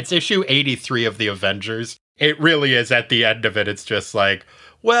 Yeah, it's issue 83 of the Avengers. It really is. At the end of it, it's just like,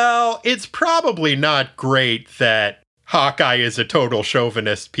 well, it's probably not great that Hawkeye is a total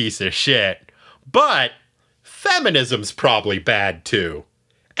chauvinist piece of shit. But feminism's probably bad too.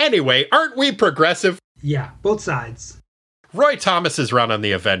 Anyway, aren't we progressive? Yeah, both sides. Roy Thomas's run on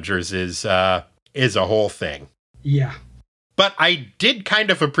the Avengers is a whole thing. Yeah. But I did kind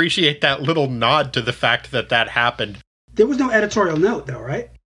of appreciate that little nod to the fact that that happened. There was no editorial note, though, right?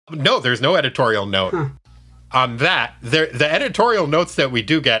 No, there's no editorial note. Huh. On that. The editorial notes that we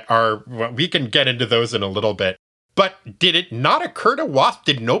do get are, well, we can get into those in a little bit. But did it not occur to Wasp?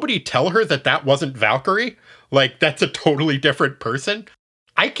 Did nobody tell her that that wasn't Valkyrie? Like, that's a totally different person?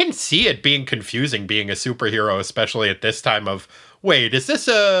 I can see it being confusing being a superhero, especially at this time of, wait, is this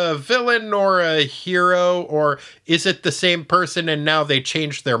a villain or a hero? Or is it the same person and now they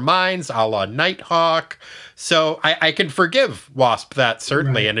changed their minds, a la Nighthawk? So I can forgive Wasp that,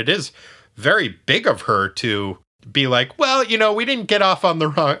 certainly. Right. And it is very big of her to be like, well, you know, we didn't get off on the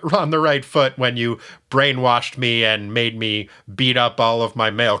right foot when you brainwashed me and made me beat up all of my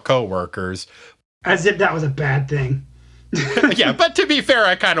male coworkers. As if that was a bad thing. Yeah, but to be fair,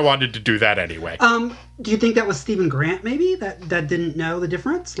 I kind of wanted to do that anyway. Do you think that was Stephen Grant, maybe, that didn't know the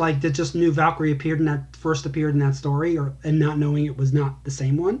difference? Like, that just knew Valkyrie appeared in that story, and not knowing it was not the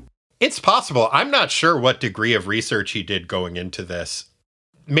same one? It's possible. I'm not sure what degree of research he did going into this.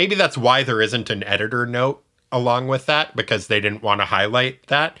 Maybe that's why there isn't an editor note along with that, because they didn't want to highlight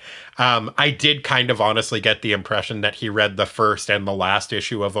that. I did kind of honestly get the impression that he read the first and the last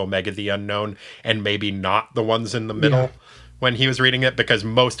issue of Omega the Unknown and maybe not the ones in the middle when he was reading it, because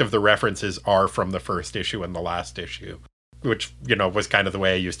most of the references are from the first issue and the last issue, which, you know, was kind of the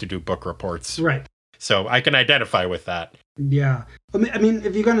way I used to do book reports. Right. So I can identify with that. Yeah. I mean,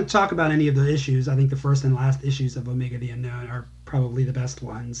 if you're going to talk about any of the issues, I think the first and last issues of Omega the Unknown are probably the best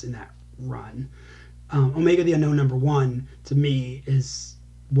ones in that run. Omega the Unknown #1, to me, is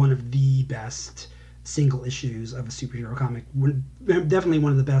one of the best single issues of a superhero comic. Definitely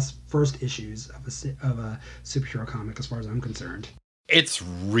one of the best first issues of a superhero comic, as far as I'm concerned. It's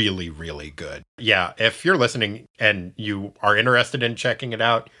really, really good. Yeah, if you're listening and you are interested in checking it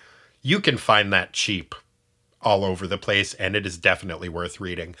out, you can find that cheap all over the place, and it is definitely worth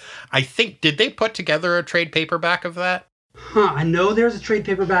reading. I think, did they put together a trade paperback of that? I know there's a trade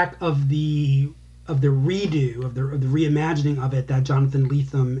paperback of the redo of the reimagining of it that Jonathan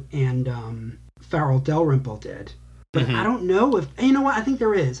Lethem and Farrell Dalrymple did. But I don't know if, you know what, I think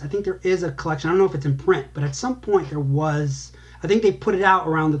there is a collection. I don't know if it's in print, but at some point there was. I think they put it out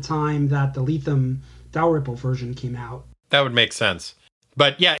around the time that the Lethem Dalrymple version came out. That would make sense.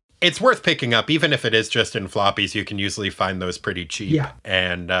 But yeah, it's worth picking up. Even if it is just in floppies, you can usually find those pretty cheap. Yeah.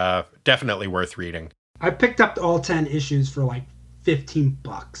 And definitely worth reading. I picked up all 10 issues for like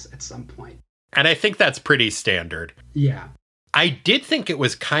 $15 at some point. And I think that's pretty standard. Yeah. I did think it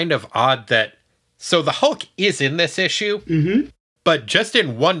was kind of odd that, so the Hulk is in this issue, but just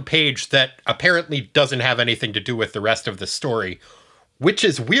in one page that apparently doesn't have anything to do with the rest of the story, which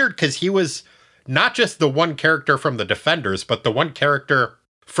is weird because he was not just the one character from the Defenders, but the one character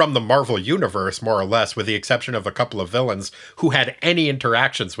from the Marvel Universe, more or less, with the exception of a couple of villains who had any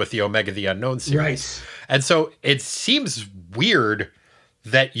interactions with the Omega the Unknown series. Right. And so it seems weird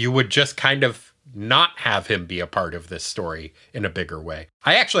that you would just kind of not have him be a part of this story in a bigger way.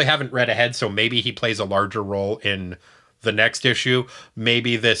 I actually haven't read ahead, so maybe he plays a larger role in the next issue.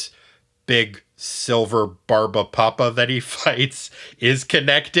 Maybe this big silver Barbapapa that he fights is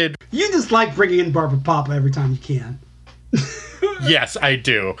connected. You just like bringing in Barbapapa every time you can. Yes, I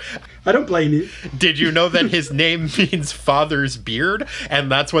do. I don't blame you. Did you know that his name means father's beard,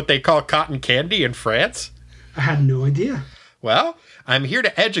 and that's what they call cotton candy in France? I had no idea. Well, I'm here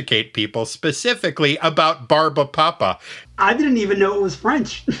to educate people specifically about Barbapapa. I didn't even know it was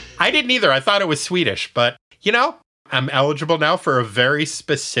French. I didn't either. I thought it was Swedish, but, you know, I'm eligible now for a very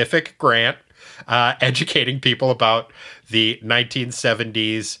specific grant educating people about the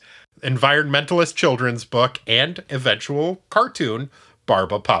 1970s environmentalist children's book and eventual cartoon,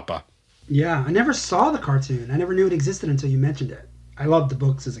 Barbapapa. Yeah, I never saw the cartoon. I never knew it existed until you mentioned it. I loved the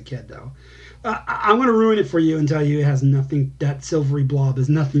books as a kid, though. I'm going to ruin it for you and tell you it has nothing, that silvery blob has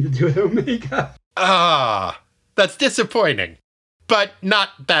nothing to do with Omega. Ah, that's disappointing, but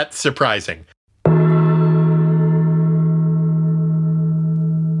not that surprising.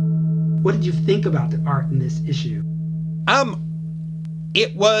 What did you think about the art in this issue?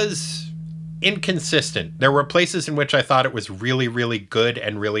 It was inconsistent. There were places in which I thought it was really, really good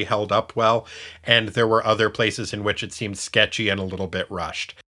and really held up well, and there were other places in which it seemed sketchy and a little bit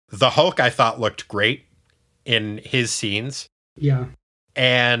rushed. The Hulk, I thought, looked great in his scenes. Yeah.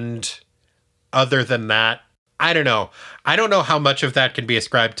 And other than that, I don't know. I don't know how much of that can be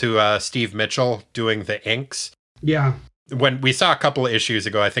ascribed to Steve Mitchell doing the inks. Yeah. When we saw a couple of issues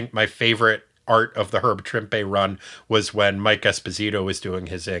ago, I think my favorite art of the Herb Trimpe run was when Mike Esposito was doing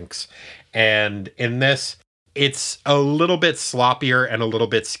his inks. And in this, it's a little bit sloppier and a little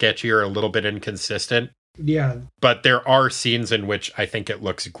bit sketchier, a little bit inconsistent. Yeah. But there are scenes in which I think it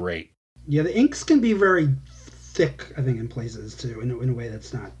looks great. Yeah, the inks can be very thick, I think, in places, too, in a way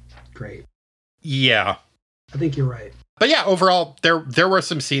that's not great. Yeah. I think you're right. But yeah, overall, there were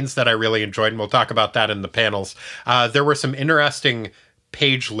some scenes that I really enjoyed, and we'll talk about that in the panels. There were some interesting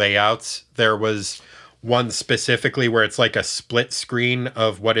page layouts. There was one specifically where it's like a split screen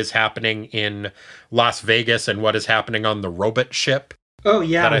of what is happening in Las Vegas and what is happening on the robot ship. Oh,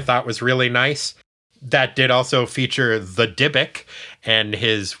 yeah. That I thought was really nice. That did also feature the Dybbuk and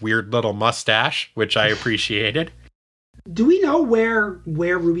his weird little mustache, which I appreciated. Do we know where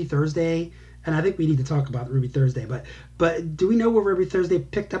Ruby Thursday, and I think we need to talk about Ruby Thursday, but do we know where Ruby Thursday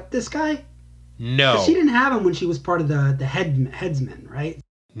picked up this guy? No. She didn't have him when she was part of the headsman, right?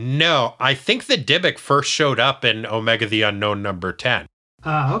 No, I think the Dybbuk first showed up in Omega the Unknown number 10.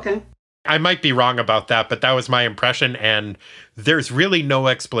 Okay. I might be wrong about that, but that was my impression, and there's really no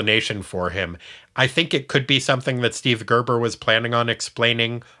explanation for him. I think it could be something that Steve Gerber was planning on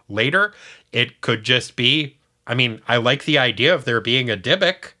explaining later. It could just be, I mean, I like the idea of there being a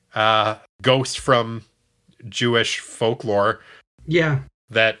Dybbuk, ghost from Jewish folklore. Yeah.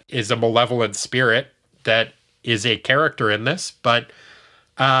 That is a malevolent spirit that is a character in this, but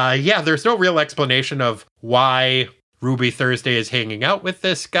yeah, there's no real explanation of why Ruby Thursday is hanging out with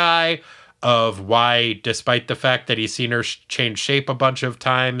this guy, of why, despite the fact that he's seen her change shape a bunch of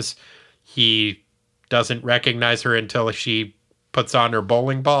times, he doesn't recognize her until she puts on her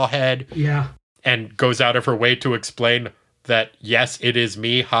bowling ball head. Yeah. And goes out of her way to explain that, yes, it is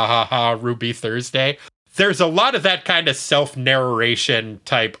me, ha ha ha, Ruby Thursday. There's a lot of that kind of self-narration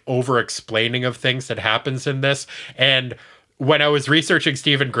type over-explaining of things that happens in this. And when I was researching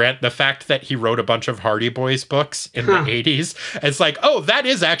Stephen Grant, the fact that he wrote a bunch of Hardy Boys books in the 80s, it's like, oh, that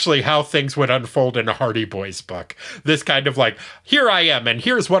is actually how things would unfold in a Hardy Boys book. This kind of like, here I am, and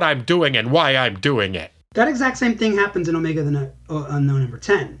here's what I'm doing and why I'm doing it. That exact same thing happens in Omega the Unknown number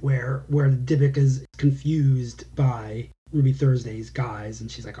 10, where the Dybbuk is confused by Ruby Thursday's guys,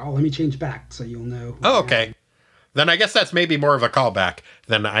 and she's like, oh, let me change back so you'll know. Oh, okay. Then I guess that's maybe more of a callback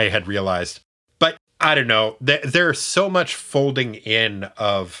than I had realized. But I don't know. There's so much folding in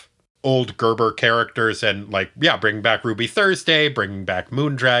of old Gerber characters and like, yeah, bringing back Ruby Thursday, bringing back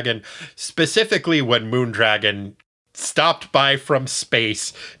Moondragon, specifically when Moondragon stopped by from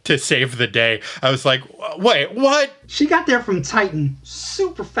space to save the day. I was like, wait, what? She got there from Titan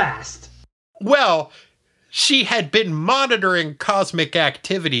super fast. Well, she had been monitoring cosmic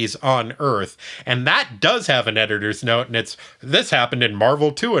activities on Earth, and that does have an editor's note, and this happened in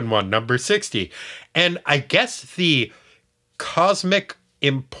Marvel 2-in-1, number 60. And I guess the cosmic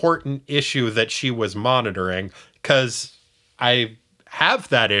important issue that she was monitoring, because I have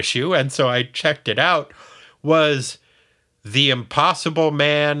that issue, and so I checked it out, was the Impossible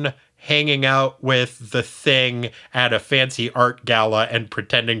Man hanging out with the Thing at a fancy art gala and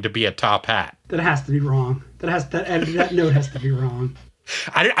pretending to be a top hat. That has to be wrong. That note has to be wrong.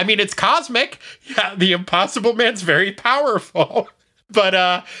 I mean, it's cosmic. Yeah, the Impossible Man's very powerful.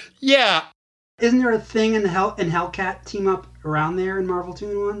 But, yeah. Isn't there a Thing and Hellcat team up around there in Marvel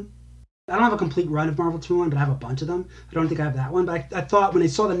 2-in-1? I don't have a complete run of Marvel 2-in-1, but I have a bunch of them. I don't think I have that one, but I thought when I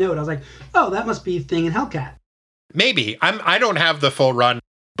saw the note, I was like, oh, that must be Thing and Hellcat. Maybe. I don't have the full run.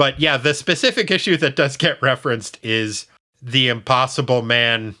 But yeah, the specific issue that does get referenced is the Impossible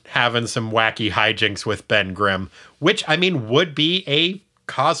Man having some wacky hijinks with Ben Grimm, which, I mean, would be a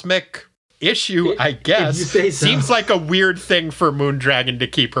cosmic issue, I guess. If you say so. Seems like a weird thing for Moondragon to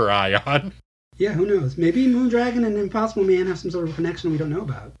keep her eye on. Yeah, who knows? Maybe Moondragon and Impossible Man have some sort of connection we don't know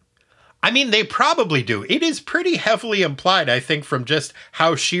about. I mean, they probably do. It is pretty heavily implied, I think, from just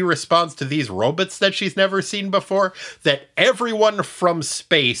how she responds to these robots that she's never seen before, that everyone from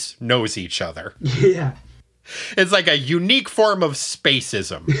space knows each other. Yeah. It's like a unique form of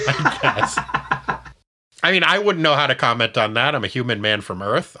spacism, I guess. I mean, I wouldn't know how to comment on that. I'm a human man from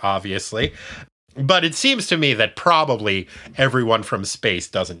Earth, obviously. But it seems to me that probably everyone from space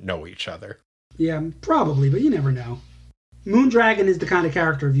doesn't know each other. Yeah, probably, but you never know. Moondragon is the kind of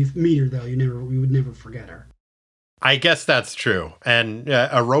character, if you meet her, though, you would never forget her. I guess that's true. And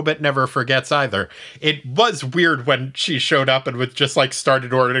a robot never forgets either. It was weird when she showed up and was just like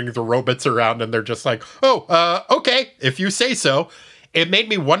started ordering the robots around and they're just like, oh, okay, if you say so. It made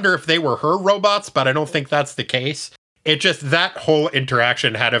me wonder if they were her robots, but I don't think that's the case. It just, that whole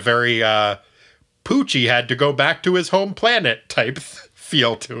interaction had a very Poochie had to go back to his home planet type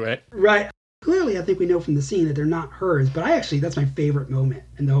feel to it. Right. Clearly, I think we know from the scene that they're not hers, but that's my favorite moment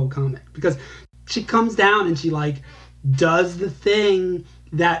in the whole comic, because she comes down and she, like, does the thing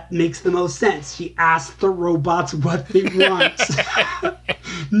that makes the most sense. She asks the robots what they want.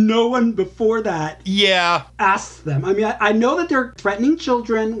 No one before that asks them. I mean, I know that they're threatening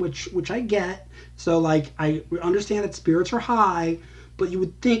children, which I get. So, like, I understand that spirits are high, but you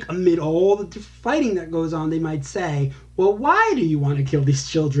would think amid all the fighting that goes on, they might say, well, why do you want to kill these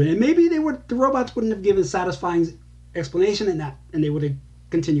children? And maybe the robots wouldn't have given a satisfying explanation and they would have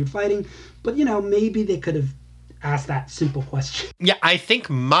continued fighting. But, maybe they could have asked that simple question. Yeah, I think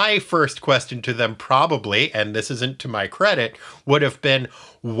my first question to them probably, and this isn't to my credit, would have been,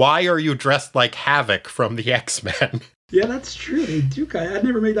 why are you dressed like Havoc from the X-Men? Yeah, that's true. They do. I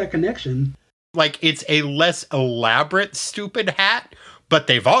never made that connection. Like, it's a less elaborate stupid hat, but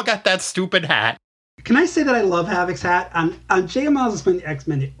they've all got that stupid hat. Can I say that I love Havoc's hat? On J.M. Miles' Explain the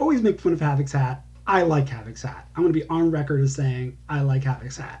X-Men, they always make fun of Havoc's hat. I like Havoc's hat. I'm going to be on record as saying I like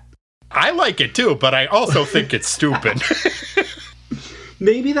Havoc's hat. I like it too, but I also think it's stupid.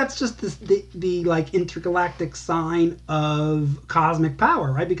 Maybe that's just the like intergalactic sign of cosmic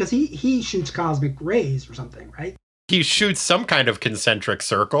power, right? Because he shoots cosmic rays or something, right? He shoots some kind of concentric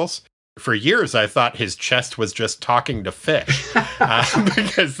circles. For years, I thought his chest was just talking to fish,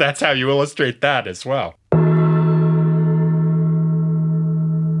 because that's how you illustrate that as well.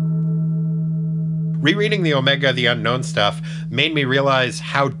 Rereading the Omega the Unknown stuff made me realize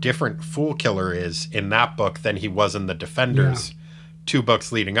how different Fool Killer is in that book than he was in the Defenders, 2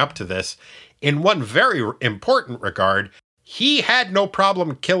 books leading up to this. In one very important regard, he had no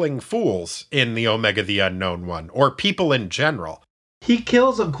problem killing fools in the Omega the Unknown one, or people in general. He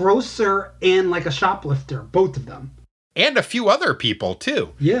kills a grocer and like a shoplifter, both of them. And a few other people,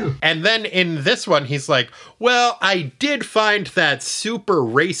 too. Yeah. And then in this one, he's like, well, I did find that super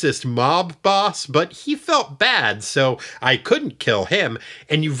racist mob boss, but he felt bad, so I couldn't kill him.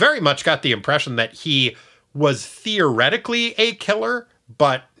 And you very much got the impression that he was theoretically a killer,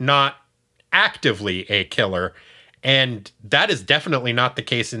 but not actively a killer. And that is definitely not the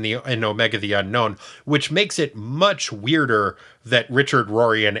case in Omega the Unknown, which makes it much weirder that Richard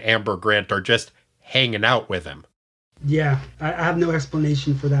Rory and Amber Grant are just hanging out with him. Yeah, I have no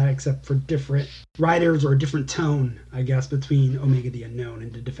explanation for that except for different writers or a different tone, I guess, between Omega the Unknown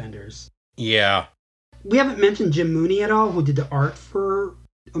and the Defenders. Yeah. We haven't mentioned Jim Mooney at all, who did the art for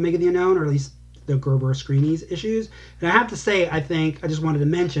Omega the Unknown, or at least the Gerber Screenies issues. And I have to say, I just wanted to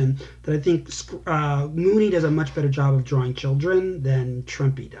mention that I think Mooney does a much better job of drawing children than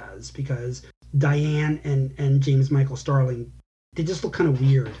Trumpy does, because Diane and James Michael Starling, they just look kind of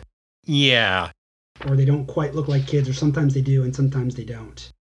weird. Yeah. Or they don't quite look like kids, or sometimes they do and sometimes they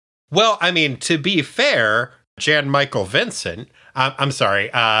don't. Well, I mean, to be fair, James Michael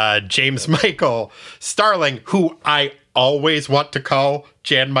Starling, who I always want to call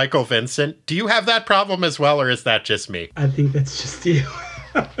Jan Michael Vincent. Do you have that problem as well, or is that just me? I think that's just you.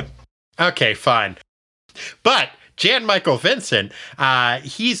 Okay, fine. But Jan Michael Vincent,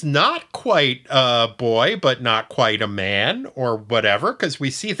 he's not quite a boy, but not quite a man or whatever, because we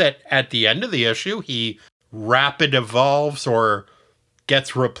see that at the end of the issue, he rapid evolves or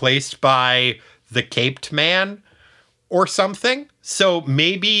gets replaced by the Caped Man or something. So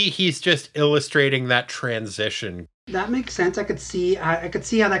maybe he's just illustrating that transition. That makes sense. I could see how you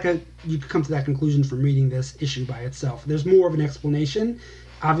could come to that conclusion from reading this issue by itself. There's more of an explanation,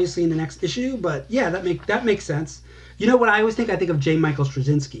 obviously, in the next issue, but yeah, that makes sense. You know what I always think? I think of J. Michael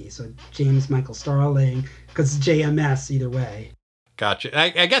Straczynski, so James Michael Starling, because JMS either way. Gotcha.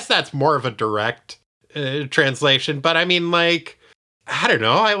 I guess that's more of a direct translation, but I mean, like, I don't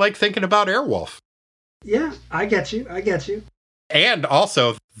know. I like thinking about Airwolf. Yeah, I get you. And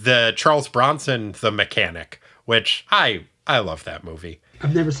also the Charles Bronson, The Mechanic, which I love that movie.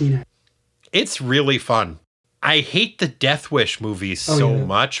 I've never seen it. It's really fun. I hate the Death Wish movies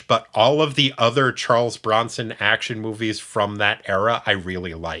much, but all of the other Charles Bronson action movies from that era I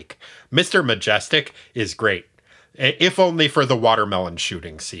really like. Mr. Majestic is great, if only for the watermelon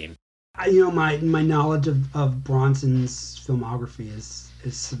shooting scene. My knowledge of Bronson's filmography is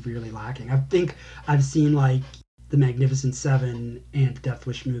severely lacking. I think I've seen like the Magnificent Seven and Death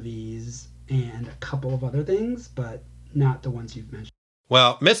Wish movies and a couple of other things, but not the ones you've mentioned.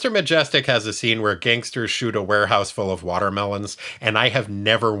 Well, Mr. Majestic has a scene where gangsters shoot a warehouse full of watermelons, and I have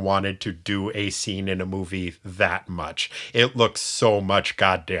never wanted to do a scene in a movie that much. It looks so much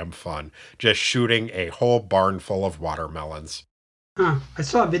goddamn fun, just shooting a whole barn full of watermelons. I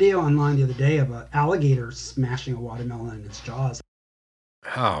saw a video online the other day of an alligator smashing a watermelon in its jaws.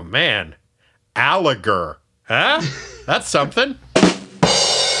 Oh, man. Alligator. Huh? That's something.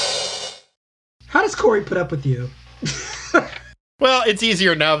 How does Corey put up with you? Well, it's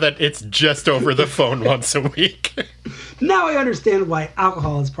easier now that it's just over the phone once a week. Now I understand why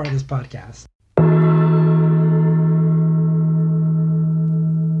alcohol is part of this podcast.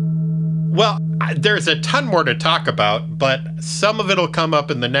 Well, there's a ton more to talk about, but some of it'll come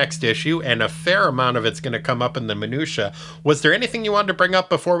up in the next issue, and a fair amount of it's going to come up in the minutia. Was there anything you wanted to bring up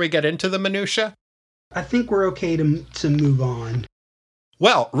before we get into the minutia? I think we're okay to move on.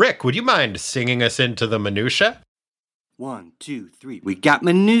 Well, Rick, would you mind singing us into the minutia? 1, 2, 3. We got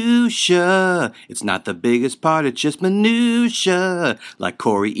minutia. It's not the biggest part, it's just minutia. Like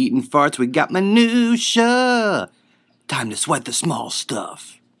Corey eating farts, we got minutia. Time to sweat the small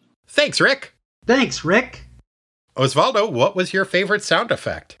stuff. Thanks, Rick. Thanks, Rick. Osvaldo, what was your favorite sound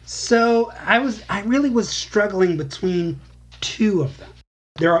effect? So I really was struggling between two of them.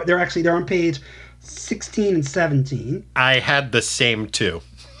 They're on page 16 and 17. I had the same too.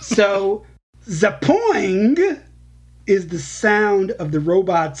 So zapoing is the sound of the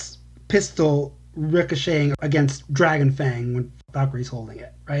robot's pistol ricocheting against Dragon Fang when Valkyrie's holding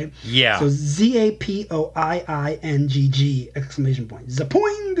it, right? Yeah. So ZAPOIINGG exclamation point.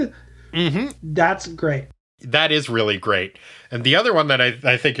 Zapoing! Mm-hmm. That's great. That is really great. And the other one that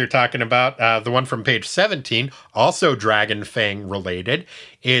I think you're talking about, the one from page 17, also Dragon Fang related,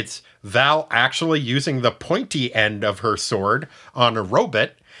 it's Val actually using the pointy end of her sword on a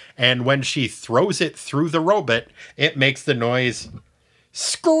robot, and when she throws it through the robot, it makes the noise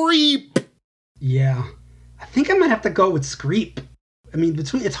screep. Yeah. I think I might have to go with Screep. I mean,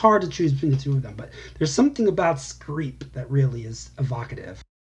 it's hard to choose between the two of them, but there's something about Screep that really is evocative.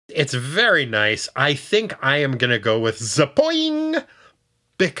 It's very nice. I think I am going to go with Zapoing,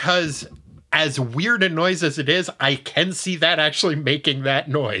 because as weird a noise as it is, I can see that actually making that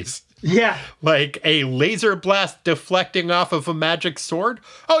noise. Yeah. Like a laser blast deflecting off of a magic sword.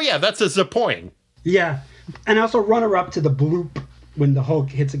 Oh yeah, that's a Zapoing. Yeah. And also runner-up to the bloop when the Hulk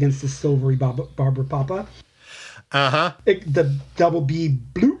hits against the silvery Barbara Papa. Uh-huh. The double B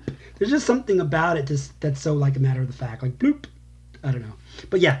bloop. There's just something about it that's so like a matter of the fact. Like bloop. I don't know.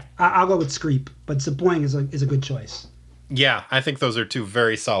 But yeah, I'll go with Screep. But Zapoing is a good choice. Yeah, I think those are two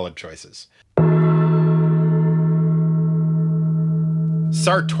very solid choices.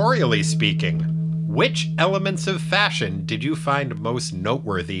 Sartorially speaking, which elements of fashion did you find most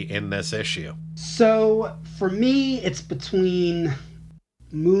noteworthy in this issue? So, for me, it's between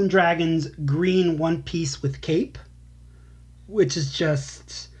Moondragon's green one piece with cape, which is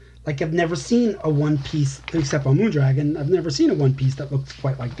just, like, I've never seen a one piece, except on Moondragon, I've never seen a one piece that looks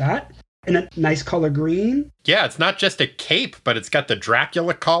quite like that. And a nice color green. Yeah, it's not just a cape, but it's got the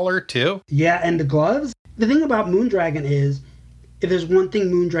Dracula collar, too. Yeah, and the gloves. The thing about Moondragon is, if there's one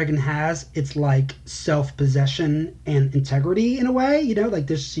thing Moondragon has, it's like self-possession and integrity in a way, you know, like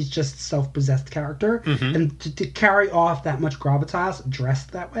she's just a self-possessed character. Mm-hmm. And to carry off that much gravitas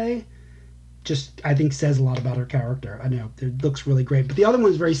dressed that way, just, I think, says a lot about her character. I know, it looks really great. But the other one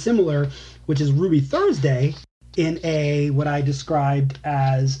is very similar, which is Ruby Thursday in what I described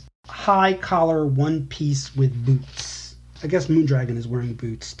as high collar one piece with boots. I guess Moondragon is wearing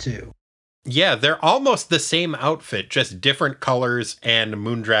boots too. Yeah, they're almost the same outfit, just different colors, and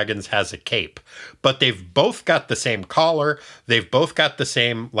Moondragon's has a cape. But they've both got the same collar, they've both got the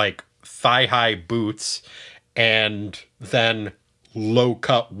same, like, thigh-high boots, and then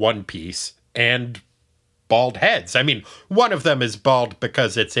low-cut one piece, and bald heads. I mean, one of them is bald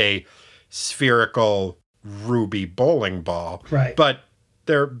because it's a spherical ruby bowling ball. Right. But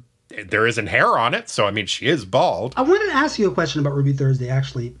there isn't hair on it, so, I mean, she is bald. I wanted to ask you a question about Ruby Thursday,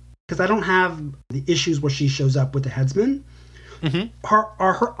 actually. Because I don't have the issues where she shows up with the headsman. Mm-hmm.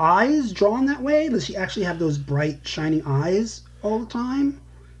 Are her eyes drawn that way? Does she actually have those bright, shining eyes all the time?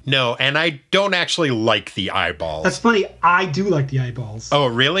 No, and I don't actually like the eyeballs. That's funny. I do like the eyeballs. Oh,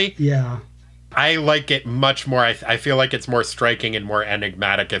 really? Yeah. I like it much more. I feel like it's more striking and more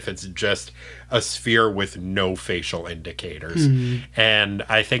enigmatic if it's just a sphere with no facial indicators. Mm. And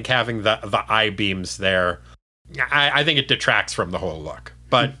I think having the eye beams there, I think it detracts from the whole look.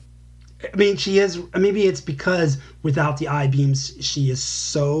 But... I mean, she is. Maybe it's because without the eye beams, she is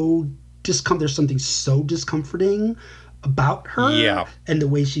so there's something so discomforting about her. Yeah. And the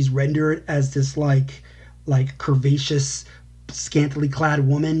way she's rendered as this like curvaceous, scantily clad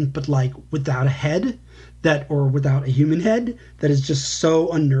woman, but like without a head, or without a human head, that is just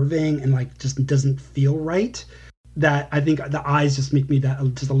so unnerving and like just doesn't feel right. That I think the eyes just make me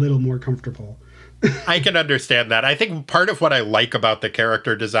just a little more comfortable. I can understand that. I think part of what I like about the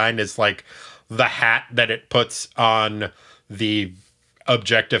character design is like the hat that it puts on the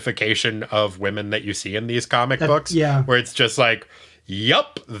objectification of women that you see in these comic books. Yeah. Where it's just like,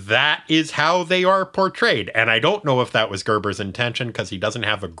 Yup, that is how they are portrayed. And I don't know if that was Gerber's intention because he doesn't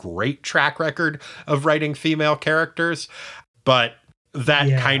have a great track record of writing female characters. But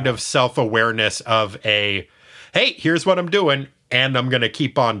that kind of self-awareness of hey, here's what I'm doing, and I'm going to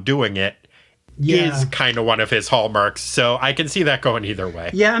keep on doing it, is kind of one of his hallmarks. So I can see that going either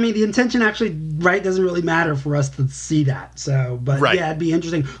way. Yeah, I mean, the intention actually, doesn't really matter for us to see that. So, but yeah, it'd be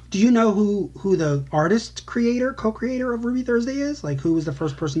interesting. Do you know who the co-creator of Ruby Thursday is? Like, who was the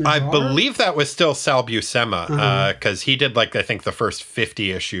first person to draw I believe that was still Sal Buscema, because he did, like, I think the first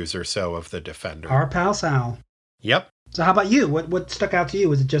 50 issues or so of The Defender. Our pal Sal. Yep. So how about you? What stuck out to you?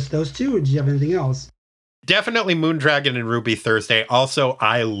 Was it just those two, or did you have anything else? Definitely Moondragon and Ruby Thursday. Also,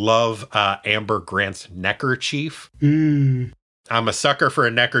 I love Amber Grant's Neckerchief. I'm a sucker for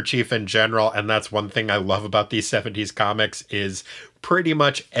a Neckerchief in general, and that's one thing I love about these 70s comics is pretty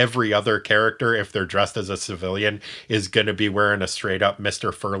much every other character, if they're dressed as a civilian, is going to be wearing a straight-up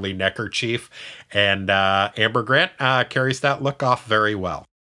Mr. Furley Neckerchief. And Amber Grant carries that look off very well.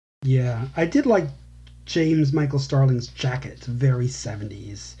 Yeah, I did like James Michael Starling's jacket. It's very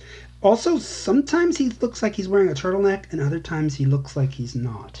 70s. Also, sometimes he looks like he's wearing a turtleneck, and other times he looks like he's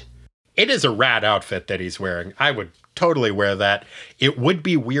not. It is a rad outfit that he's wearing. I would totally wear that. It would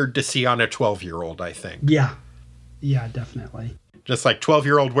be weird to see on a 12-year-old, I think. Yeah, definitely. Just like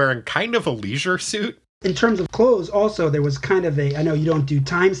 12-year-old wearing kind of a leisure suit. In terms of clothes, also, there was kind of I know you don't do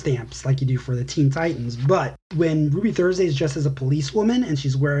timestamps like you do for the Teen Titans, but when Ruby Thursday is dressed as a policewoman and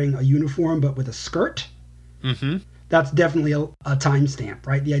she's wearing a uniform but with a skirt, that's definitely a timestamp,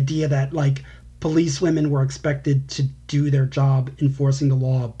 right? The idea that, like, policewomen were expected to do their job enforcing the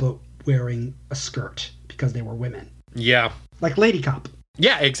law but wearing a skirt because they were women. Yeah. Like Lady Cop.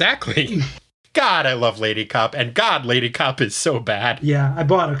 Yeah, exactly. God, I love Lady Cop, and God, Lady Cop is so bad. Yeah, I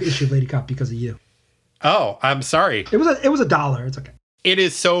bought an issue of Lady Cop because of you. Oh, I'm sorry. It was $1. It's okay. It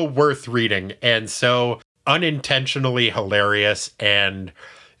is so worth reading and so unintentionally hilarious, and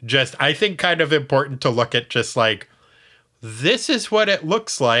just, I think, kind of important to look at, just like, this is what it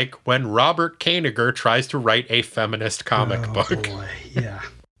looks like when Robert Kanigher tries to write a feminist comic book. Oh, boy, yeah.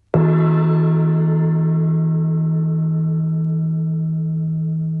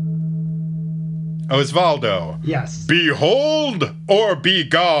 Osvaldo. Yes. Behold or be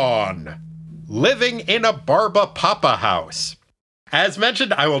gone. Living in a Barba Papa house. As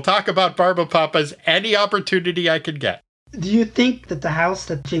mentioned, I will talk about Barba Papas any opportunity I can get. Do you think that the house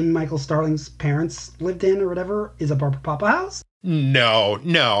that James Michael Starling's parents lived in or whatever is a Barba Papa house? No.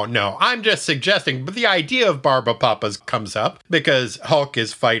 I'm just suggesting, but the idea of Barba Papas comes up because Hulk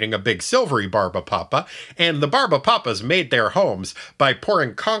is fighting a big silvery Barba Papa, and the Barba Papas made their homes by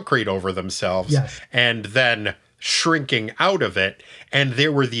pouring concrete over themselves and then shrinking out of it. And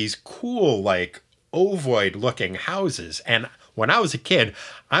there were these cool, like, ovoid-looking houses. And when I was a kid,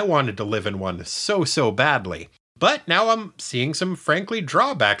 I wanted to live in one so badly. But now I'm seeing some, frankly,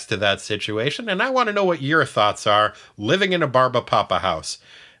 drawbacks to that situation, and I want to know what your thoughts are living in a Barba Papa house.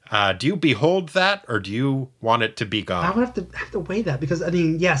 Do you behold that, or do you want it to be gone? I would have to weigh that, because, I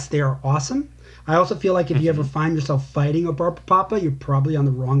mean, yes, they are awesome. I also feel like if you ever find yourself fighting a Barba Papa, you're probably on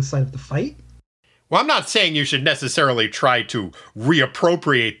the wrong side of the fight. Well, I'm not saying you should necessarily try to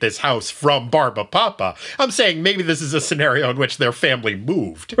reappropriate this house from Barba Papa. I'm saying maybe this is a scenario in which their family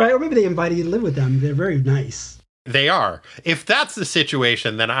moved. Right, or maybe they invited you to live with them. They're very nice. They are. If that's the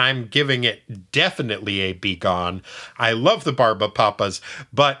situation, then I'm giving it definitely a be gone. I love the Barba Papas,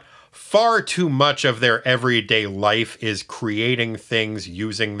 but far too much of their everyday life is creating things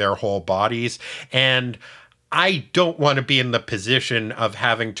using their whole bodies, and I don't want to be in the position of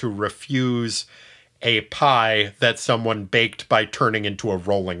having to refuse a pie that someone baked by turning into a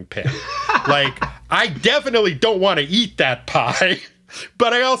rolling pin. Like, I definitely don't want to eat that pie,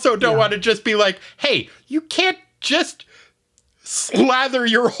 but I also don't want to just be like, hey, you can't just slather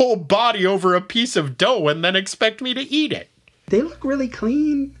your whole body over a piece of dough and then expect me to eat it. They look really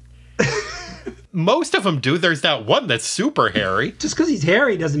clean. Most of them do. There's that one that's super hairy. Just because he's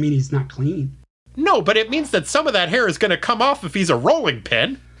hairy doesn't mean he's not clean. No, but it means that some of that hair is going to come off if he's a rolling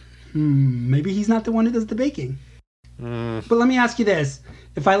pin. Maybe he's not the one who does the baking. But let me ask you this.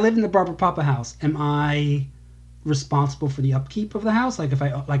 If I live in the Barba Papa house, am I responsible for the upkeep of the house? Like if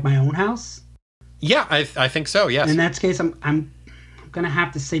I like my own house? Yeah, I think so, yes. In that case, I'm going to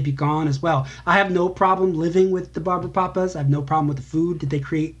have to say be gone as well. I have no problem living with the Barba Papas. I have no problem with the food that they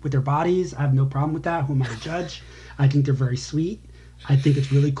create with their bodies. I have no problem with that. Who am I to judge? I think they're very sweet. I think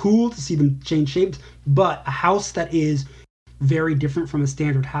it's really cool to see them change shapes. But a house that is very different from a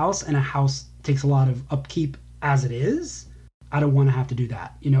standard house, and a house takes a lot of upkeep as it is, I don't want to have to do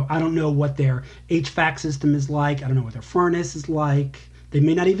that. I don't know what their HVAC system is like. I don't know what their furnace is like. They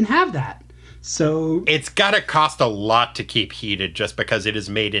may not even have that. So it's got to cost a lot to keep heated just because it is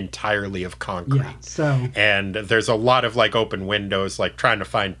made entirely of concrete. Yeah, so and there's a lot of like open windows, like trying to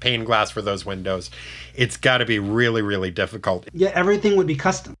find pane glass for those windows. It's got to be really, really difficult. Yeah, everything would be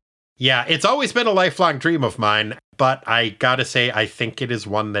custom. Yeah, it's always been a lifelong dream of mine, but I gotta say, I think it is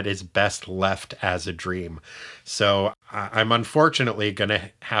one that is best left as a dream. So I'm unfortunately gonna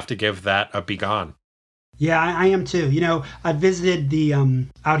have to give that a begone. Yeah, I am too. I visited the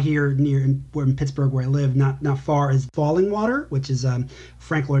out here in Pittsburgh where I live, not far, is Falling Water, which is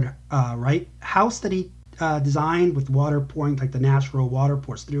Frank Lloyd Wright house that he designed with water pouring, like the natural water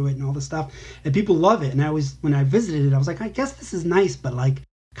pours through it and all this stuff. And people love it. And when I visited it, I was like, I guess this is nice, but like,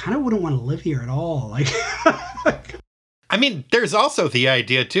 kind of wouldn't want to live here at all. Like, I mean, there's also the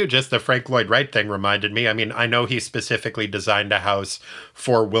idea too, just the Frank Lloyd Wright thing reminded me. I mean, I know he specifically designed a house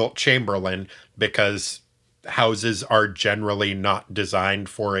for Wilt Chamberlain because houses are generally not designed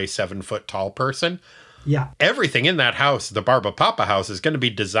for a 7-foot tall person. Yeah. Everything in that house, the Barba Papa house, is going to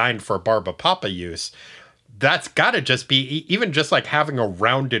be designed for Barba Papa use. That's got to just be, even just like having a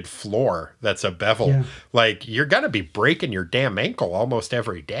rounded floor that's a bevel. Yeah. Like, you're going to be breaking your damn ankle almost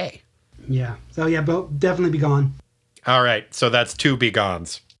every day. Yeah. So, yeah, but definitely be gone. All right. So that's 2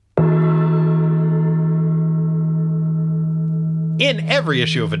 begons. In every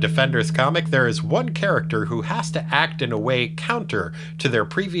issue of a Defenders comic, there is one character who has to act in a way counter to their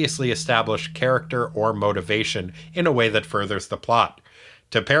previously established character or motivation in a way that furthers the plot.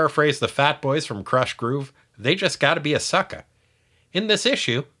 To paraphrase the Fat Boys from Crush Groove, they just gotta be a sucker. In this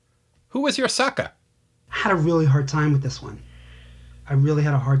issue, who was your sucker? I had a really hard time with this one. I really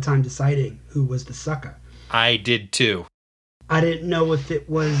had a hard time deciding who was the sucker. I did too. I didn't know if it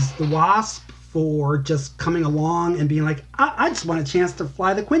was the Wasp for just coming along and being like, I just want a chance to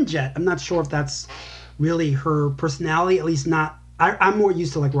fly the Quinjet. I'm not sure if that's really her personality, at least not. I'm more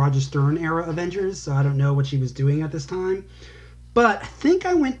used to like Roger Stern era Avengers, so I don't know what she was doing at this time. But I think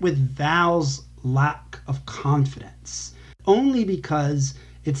I went with Val's lack of confidence, only because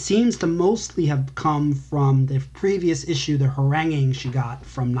it seems to mostly have come from the previous issue, the haranguing she got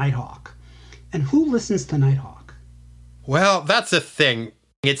from Nighthawk. And who listens to Nighthawk? Well, that's the thing.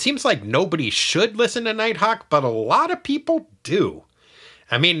 It seems like nobody should listen to Nighthawk, but a lot of people do.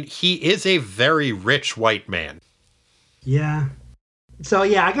 I mean, he is a very rich white man. Yeah. So,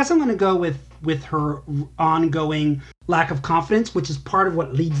 yeah, I guess I'm going to go with her ongoing lack of confidence, which is part of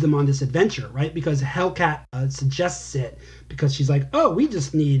what leads them on this adventure, right? Because Hellcat suggests it because she's like, oh, we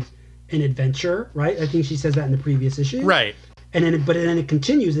just need an adventure, right? I think she says that in the previous issue. Right. And then it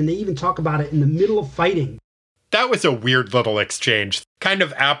continues, and they even talk about it in the middle of fighting. That was a weird little exchange. Kind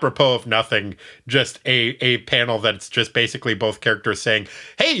of apropos of nothing. Just a panel that's just basically both characters saying,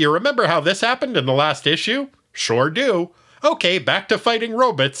 hey, you remember how this happened in the last issue? Sure do. Okay, back to fighting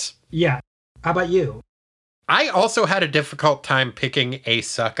robots. Yeah. How about you? I also had a difficult time picking a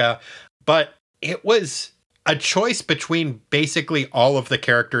sucker, but it was a choice between basically all of the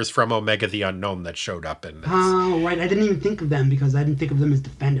characters from Omega the Unknown that showed up in this. Oh, right. I didn't even think of them because I didn't think of them as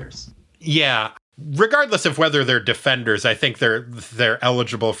defenders. Yeah. Regardless of whether they're defenders, I think they're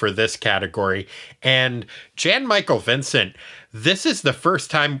eligible for this category. And Jan Michael Vincent, this is the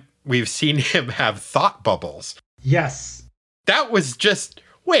first time we've seen him have thought bubbles. Yes. That was just,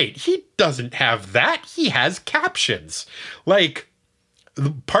 wait, he doesn't have that. He has captions. Like,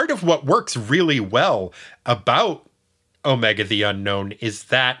 part of what works really well about Omega the Unknown is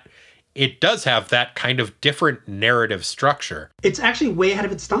that it does have that kind of different narrative structure. It's actually way ahead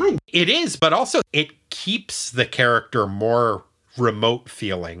of its time. It is, but also it keeps the character more remote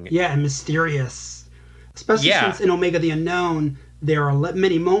feeling. Yeah, and mysterious. Especially since in Omega the Unknown, there are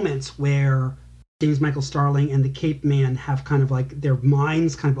many moments where James Michael Starling and the Cape Man have kind of like their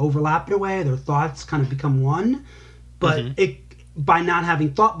minds kind of overlap in a way, their thoughts kind of become one. But by not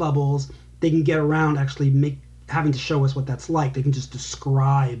having thought bubbles, they can get around actually having to show us what that's like. They can just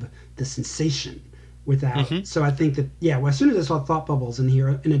describe the sensation without. So I think that, as soon as I saw thought bubbles in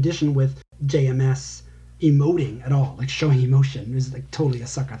here, in addition with JMS emoting at all, like showing emotion, is like totally a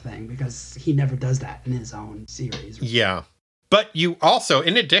sucker thing because he never does that in his own series. Yeah. But you also,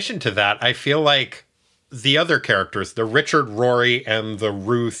 in addition to that, I feel like the other characters, the Richard Rory and the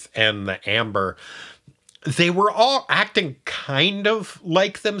Ruth and the Amber, they were all acting kind of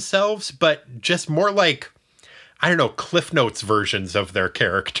like themselves, but just more like, I don't know, Cliff Notes versions of their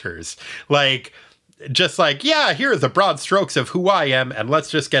characters. Like, just like, yeah, here are the broad strokes of who I am, and let's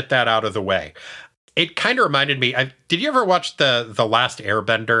just get that out of the way. It kind of reminded me, did you ever watch the Last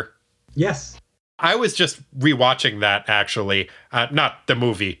Airbender? Yes. I was just rewatching that, actually. Not the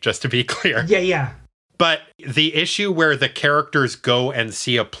movie, just to be clear. Yeah. But the issue where the characters go and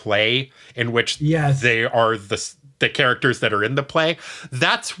see a play in which they are the characters that are in the play,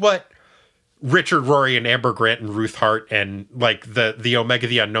 that's what Richard Rory and Amber Grant and Ruth Hart and like the Omega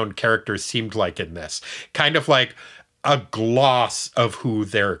the Unknown characters seemed like in this. Kind of like a gloss of who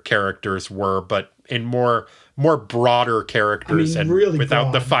their characters were, but in more broader characters and really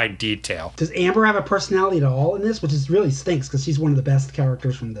without the fine detail. Does Amber have a personality at all in this? Which is really stinks because she's one of the best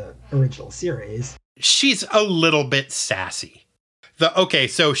characters from the original series. She's a little bit sassy.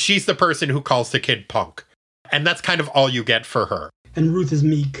 So she's the person who calls the kid punk. And that's kind of all you get for her. And Ruth is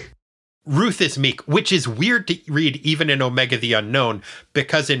meek. Which is weird to read even in Omega the Unknown,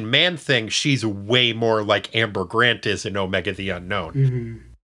 because in Man-Thing, she's way more like Amber Grant is in Omega the Unknown. Mm-hmm.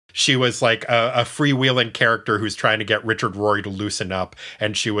 She was like a freewheeling character who's trying to get Richard Rory to loosen up,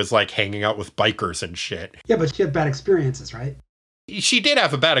 and she was like hanging out with bikers and shit. Yeah, but she had bad experiences, right? She did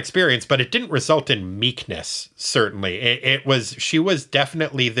have a bad experience, but it didn't result in meekness, certainly. She was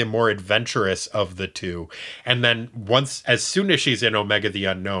definitely the more adventurous of the two. And then as soon as she's in Omega the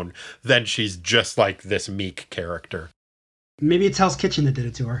Unknown, then she's just like this meek character. Maybe it's Hell's Kitchen that did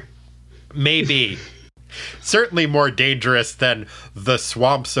it to her. Maybe. Certainly more dangerous than the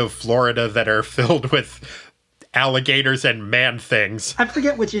swamps of Florida that are filled with alligators and man-things. I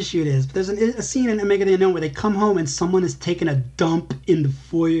forget which issue it is, but there's a scene in Omega the Unknown where they come home and someone has taken a dump in the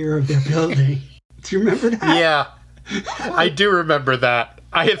foyer of their building. Do you remember that? Yeah, I do remember that.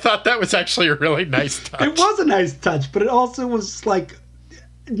 I thought that was actually a really nice touch. It was a nice touch, but it also was like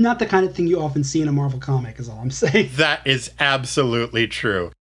not the kind of thing you often see in a Marvel comic, is all I'm saying. That is absolutely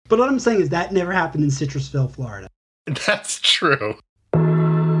true. But what I'm saying is that never happened in Citrusville, Florida. That's true.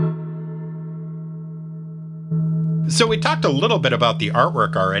 So we talked a little bit about the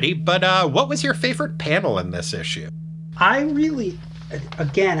artwork already, but what was your favorite panel in this issue? I really,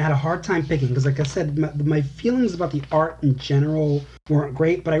 again, had a hard time picking because, like I said, my feelings about the art in general weren't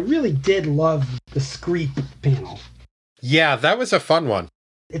great, but I really did love the Screep panel. Yeah, that was a fun one.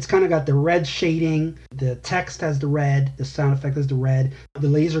 It's kind of got the red shading, the text has the red, the sound effect has the red, the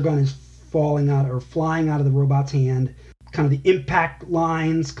laser gun is falling out or flying out of the robot's hand, kind of the impact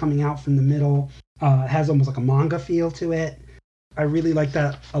lines coming out from the middle. It has almost like a manga feel to it. I really like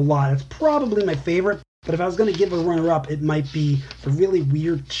that a lot. It's probably my favorite, but if I was going to give a runner-up, it might be the really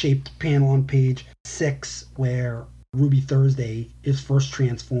weird-shaped panel on page 6 where Ruby Thursday first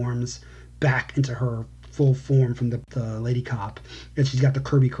transforms back into her full form from the lady cop, and she's got the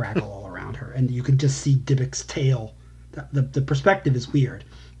Kirby crackle all around her, and you can just see Dybbuk's tail. The perspective is weird,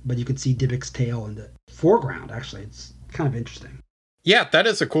 but you can see Dybbuk's tail in the foreground, actually. It's kind of interesting. Yeah, that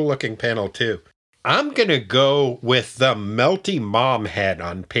is a cool-looking panel, too. I'm going to go with the Melty Mom head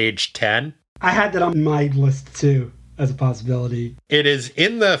on page 10. I had that on my list, too, as a possibility. It is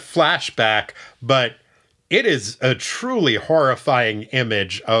in the flashback, but it is a truly horrifying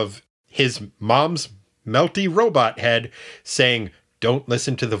image of his mom's melty robot head saying, "Don't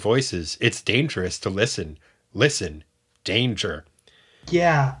listen to the voices. It's dangerous to listen. Listen. Danger."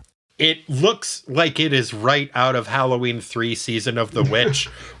 Yeah. It looks like it is right out of Halloween 3 Season of the Witch,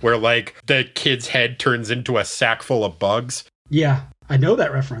 where, like, the kid's head turns into a sack full of bugs. Yeah, I know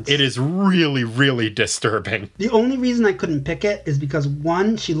that reference. It is really, really disturbing. The only reason I couldn't pick it is because,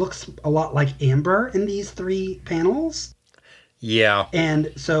 one, she looks a lot like Amber in these 3 panels. Yeah.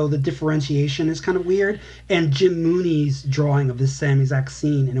 And so the differentiation is kind of weird. And Jim Mooney's drawing of this same exact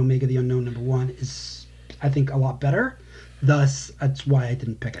scene in Omega the Unknown #1 is, I think, a lot better. Thus, that's why I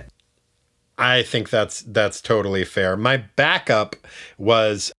didn't pick it. I think that's totally fair. My backup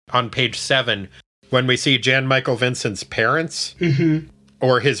was on page 7 when we see Jan Michael Vincent's parents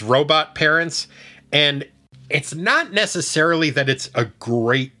or his robot parents. And it's not necessarily that it's a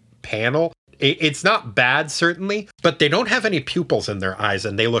great panel. It's not bad, certainly, but they don't have any pupils in their eyes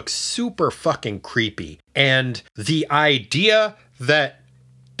and they look super fucking creepy. And the idea that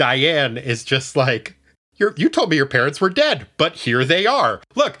Diane is just like, you told me your parents were dead, but here they are.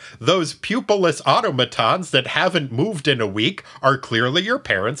 Look, those pupilless automatons that haven't moved in a week are clearly your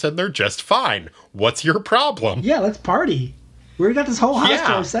parents and they're just fine. What's your problem? Yeah, let's party. We got this whole house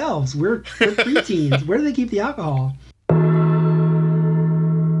to ourselves. We're preteens. Where do they keep the alcohol?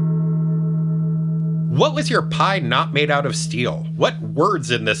 What was your pie not made out of steel? What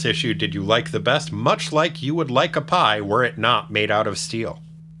words in this issue did you like the best, much like you would like a pie were it not made out of steel?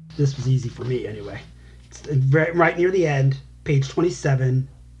 This was easy for me, anyway. Right near the end, page 27,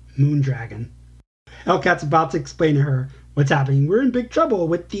 Moondragon. Hellcat's about to explain to her what's happening. We're in big trouble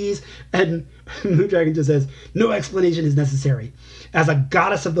with these. And Moondragon just says, no explanation is necessary. As a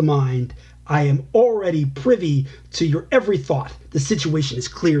goddess of the mind, I am already privy to your every thought. The situation is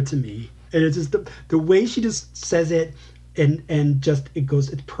clear to me. And it's just the way she just says it, and just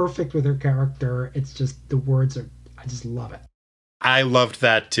it's perfect with her character. It's just the words I just love it. I loved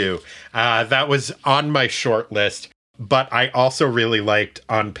that too. That was on my short list, but I also really liked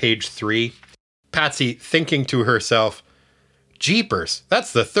on page 3, Patsy thinking to herself, "Jeepers,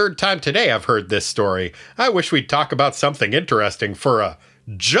 that's the 3rd time today I've heard this story. I wish we'd talk about something interesting for a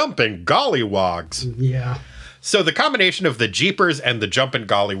jumping gollywogs." Yeah. So the combination of the Jeepers and the jumping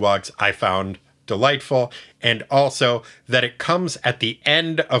gollywogs I found delightful, and also that it comes at the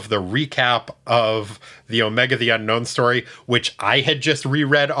end of the recap of the Omega the Unknown story, which I had just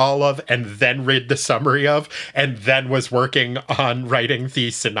reread all of and then read the summary of, and then was working on writing the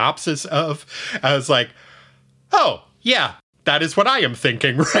synopsis of. I was like, oh, yeah, that is what I am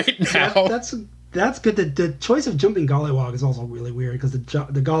thinking right now. That's good. The choice of jumping gollywog is also really weird because the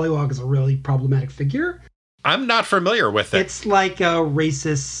gollywog is a really problematic figure. I'm not familiar with it. It's like a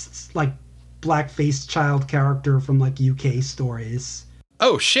racist, like black-faced child character from like UK stories.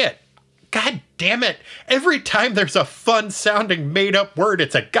 Oh shit. God damn it. Every time there's a fun-sounding made-up word,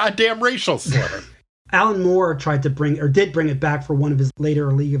 it's a goddamn racial slur. Alan Moore did bring it back for one of his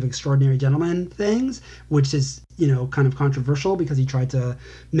later League of Extraordinary Gentlemen things, which is, kind of controversial because he tried to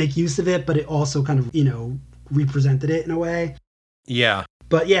make use of it, but it also kind of, represented it in a way. Yeah.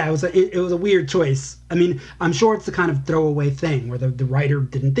 But yeah, it was a weird choice. I mean, I'm sure it's the kind of throwaway thing where the writer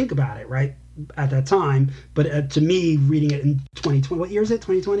didn't think about it, right, at that time. But to me, reading it in 2020, what year is it?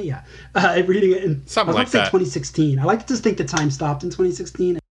 2020? Yeah. Reading it in something like that. 2016. I like to just think the time stopped in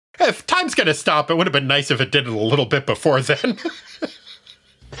 2016. If time's going to stop, it would have been nice if it did it a little bit before then.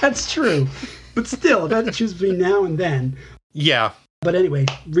 That's true. But still, if I had to choose between now and then. Yeah. But anyway,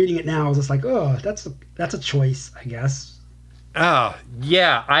 reading it now, I was just like, oh, that's a choice, I guess.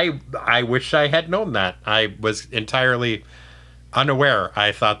 Yeah, I wish I had known that. I was entirely unaware.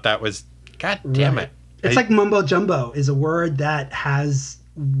 I thought that was, God damn it. It's like mumbo jumbo is a word that has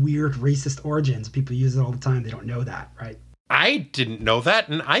weird racist origins. People use it all the time. They don't know that, right? I didn't know that,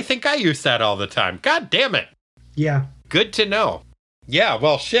 and I think I use that all the time. God damn it. Yeah. Good to know. Yeah,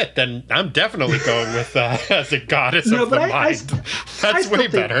 well, shit, then I'm definitely going with as a goddess of the mind. That's way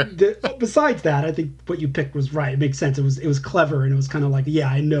better. Besides that, I think what you picked was right. It makes sense. It was clever, and it was kind of like, yeah,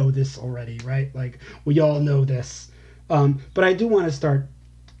 I know this already, right? Like, we all know this. But I do want to start,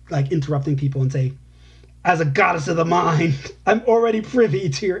 like, interrupting people and say, as a goddess of the mind, I'm already privy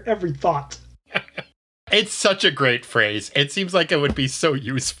to your every thought. It's such a great phrase. It seems like it would be so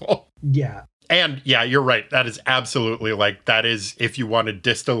useful. Yeah. And yeah, you're right. That is absolutely that is if you want a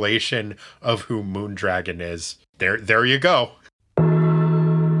distillation of who Moondragon is. There you go.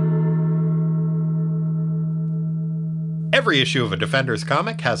 Every issue of a Defenders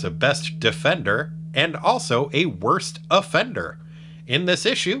comic has a best defender and also a worst offender. In this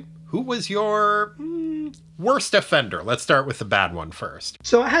issue, who was your worst offender? Let's start with the bad one first.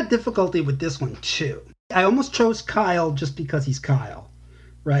 So I had difficulty with this one too. I almost chose Kyle just because he's Kyle,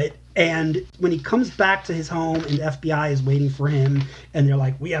 right? And when he comes back to his home and the FBI is waiting for him and they're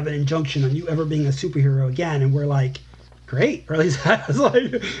like, we have an injunction on you ever being a superhero again. And we're like, great. Or at least I was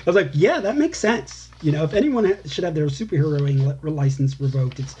like, yeah, that makes sense. If anyone should have their superheroing license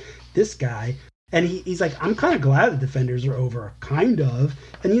revoked, it's this guy. And he's like, I'm kind of glad the Defenders are over, kind of.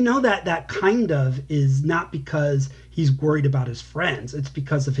 And that kind of is not because he's worried about his friends. It's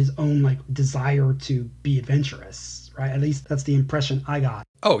because of his own desire to be adventurous, right? At least that's the impression I got.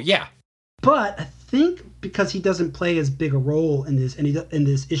 Oh, yeah. But I think because he doesn't play as big a role in this in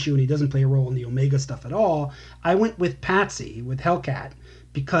this issue, and he doesn't play a role in the Omega stuff at all, I went with Patsy, with Hellcat,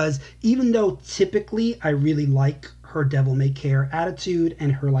 because even though typically I really like her devil may care attitude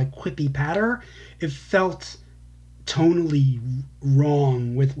and her quippy patter, it felt tonally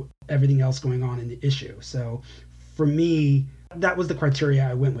wrong with everything else going on in the issue. So for me, that was the criteria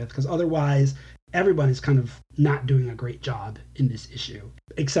I went with, because otherwise everyone is kind of not doing a great job in this issue,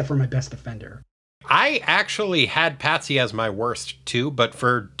 except for my best defender. I actually had Patsy as my worst too, but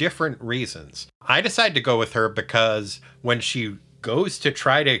for different reasons. I decided to go with her because when she goes to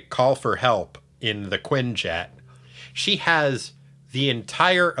try to call for help in the Quinjet, she has the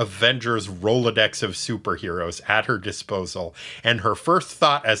entire Avengers Rolodex of superheroes at her disposal, and her first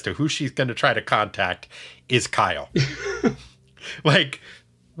thought as to who she's going to try to contact is Kyle.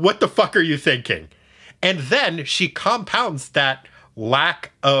 What the fuck are you thinking? And then she compounds that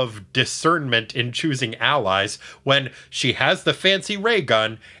lack of discernment in choosing allies when she has the fancy ray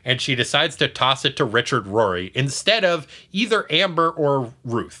gun and she decides to toss it to Richard Rory instead of either Amber or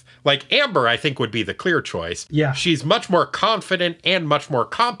Ruth. Like, Amber, I think, would be the clear choice. Yeah. She's much more confident and much more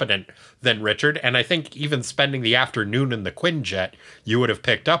competent than Richard, and I think even spending the afternoon in the Quinjet, you would have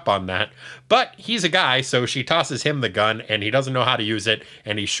picked up on that. But he's a guy, so she tosses him the gun, and he doesn't know how to use it,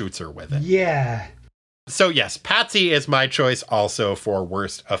 and he shoots her with it. Yeah. So yes, Patsy is my choice also for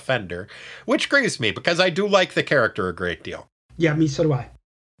worst offender, which grieves me because I do like the character a great deal. Yeah, me, so do I.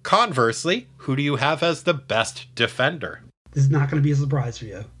 Conversely, who do you have as the best defender? This is not going to be a surprise for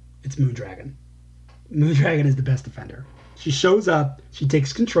you. It's Moondragon. Moondragon is the best defender. She shows up, she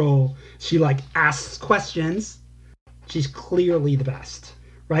takes control, she asks questions. She's clearly the best,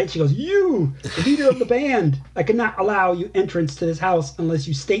 right? She goes, "You, the leader of the band, I cannot allow you entrance to this house unless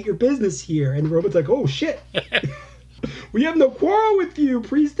you state your business here." And the robot's like, "Oh shit, we have no quarrel with you,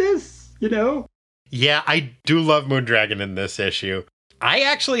 priestess," you know? Yeah, I do love Moondragon in this issue. I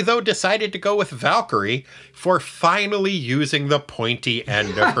actually, though, decided to go with Valkyrie for finally using the pointy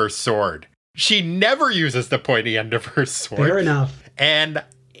end of her sword. She never uses the pointy end of her sword. Fair enough. And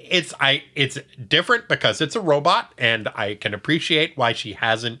it's different because it's a robot, and I can appreciate why she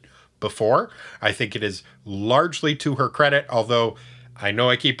hasn't before. I think it is largely to her credit, although I know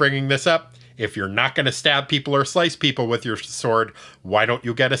I keep bringing this up. If you're not going to stab people or slice people with your sword, why don't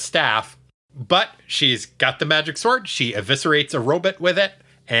you get a staff? But she's got the magic sword. She eviscerates a robot with it,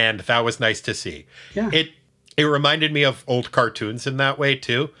 and that was nice to see. Yeah. It reminded me of old cartoons in that way,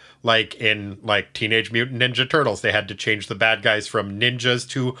 too. Like in Teenage Mutant Ninja Turtles, they had to change the bad guys from ninjas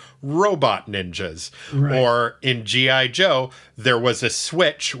to robot ninjas. Right. Or in G.I. Joe, there was a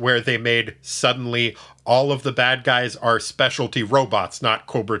switch where they made suddenly all of the bad guys are specialty robots, not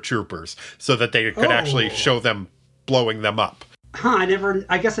Cobra Troopers, so that they could actually show them blowing them up.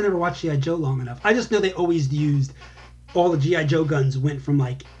 I guess I never watched G.I. Joe long enough. I just know they always used all the G.I. Joe guns went from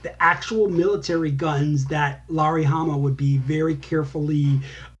the actual military guns that Larry Hama would be very carefully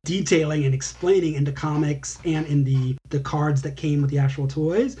detailing and explaining in the comics and in the cards that came with the actual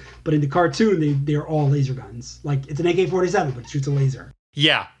toys. But in the cartoon, they're all laser guns. It's an AK-47, but it shoots a laser.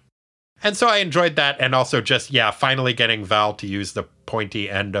 Yeah. And so I enjoyed that. And also just, finally getting Val to use the pointy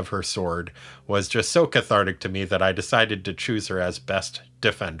end of her sword was just so cathartic to me that I decided to choose her as best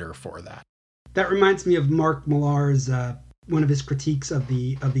defender for that. That reminds me of Mark Millar's one of his critiques of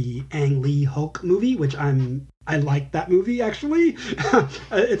the Ang Lee Hulk movie, which I like that movie actually.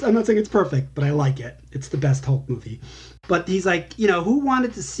 I'm not saying it's perfect, but I like it. It's the best Hulk movie. But he's like, who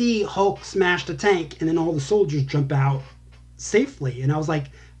wanted to see Hulk smash the tank and then all the soldiers jump out safely? And I was like,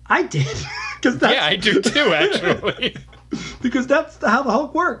 I did. Yeah, I do too, actually. Because that's how the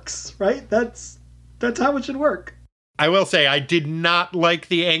Hulk works, right? That's how it should work. I will say I did not like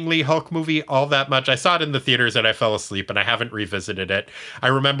the Ang Lee Hulk movie all that much. I saw it in the theaters and I fell asleep and I haven't revisited it. I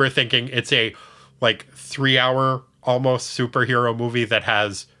remember thinking it's a 3-hour almost superhero movie that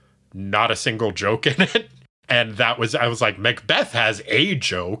has not a single joke in it. And I was like, Macbeth has a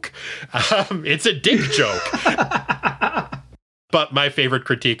joke. It's a dick joke. But my favorite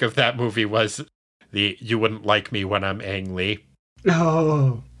critique of that movie was you wouldn't like me when I'm Ang Lee.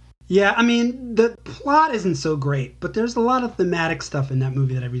 Oh, yeah. I mean, the plot isn't so great, but there's a lot of thematic stuff in that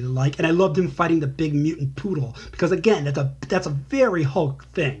movie that I really like. And I loved him fighting the big mutant poodle because, again, that's a very Hulk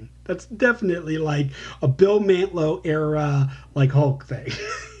thing. That's definitely a Bill Mantlo era Hulk thing.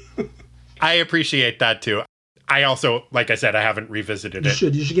 I appreciate that too. I also, like I said, I haven't revisited it.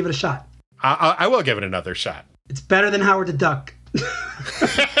 You should give it a shot. I will give it another shot. It's better than Howard the Duck.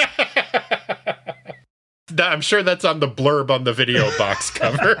 I'm sure that's on the blurb on the video box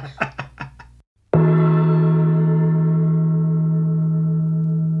cover.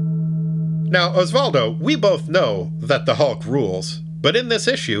 Now, Osvaldo, we both know that the Hulk rules, but in this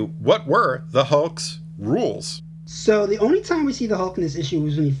issue, what were the Hulk's rules? So the only time we see the Hulk in this issue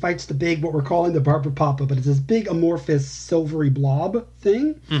is when he fights the big, what we're calling the Barbara Papa, but it's this big amorphous silvery blob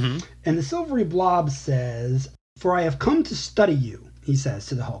thing. Mm-hmm. And the silvery blob says, "For I have come to study you," he says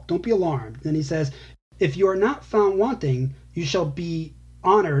to the Hulk. "Don't be alarmed." Then he says, "If you are not found wanting, you shall be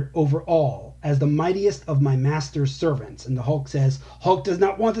honored over all as the mightiest of my master's servants." And the Hulk says, "Hulk does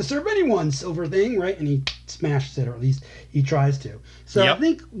not want to serve anyone, silver thing," right? And he smashes it, or at least he tries to. So Yep. I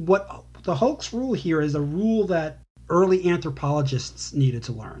think what the Hulk's rule here is a rule that early anthropologists needed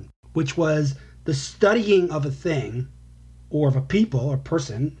to learn, which was the studying of a thing or of a people or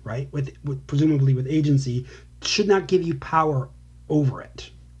person, right, with presumably with agency, should not give you power over it,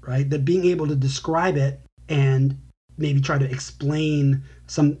 right? That being able to describe it and maybe try to explain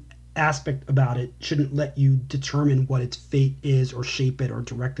some aspect about it shouldn't let you determine what its fate is or shape it or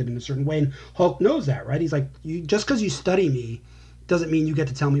direct it in a certain way. And Hulk knows that, right? He's like, just because you study me doesn't mean you get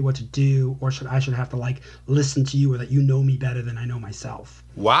to tell me what to do, or I should have to like listen to you, or that you know me better than I know myself.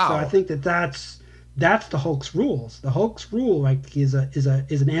 Wow. So I think that's the Hulk's rules. The Hulk's rule, like, is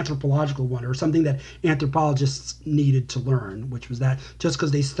an anthropological one, or something that anthropologists needed to learn, which was that just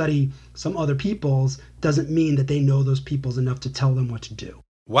because they study some other peoples doesn't mean that they know those peoples enough to tell them what to do.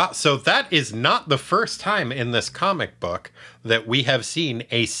 Wow, so that is not the first time in this comic book that we have seen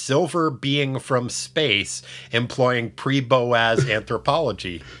a silver being from space employing pre-Boaz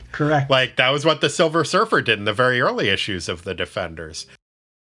anthropology. Correct. Like, that was what the Silver Surfer did in the very early issues of the Defenders.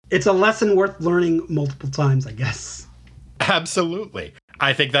 It's a lesson worth learning multiple times, I guess. Absolutely.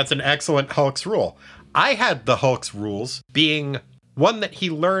 I think that's an excellent Hulk's rule. I had the Hulk's rules being one that he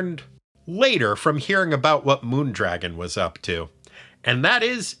learned later from hearing about what Moondragon was up to. And that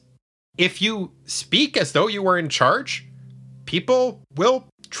is, if you speak as though you were in charge, people will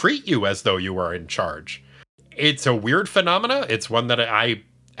treat you as though you are in charge. It's a weird phenomena. It's one that I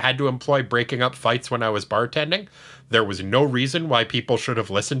had to employ breaking up fights when I was bartending. There was no reason why people should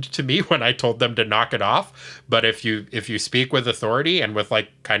have listened to me when I told them to knock it off. But if you speak with authority and with like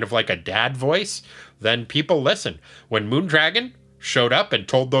kind of like a dad voice, then people listen. When Moondragon showed up and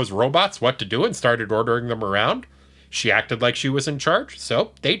told those robots what to do and started ordering them around, she acted like she was in charge,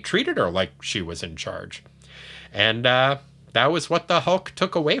 so they treated her like she was in charge. And that was what the Hulk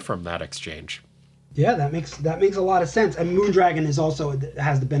took away from that exchange. Yeah, that makes a lot of sense. And Moondragon is also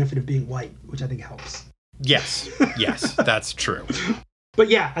has the benefit of being white, which I think helps. Yes, that's true. But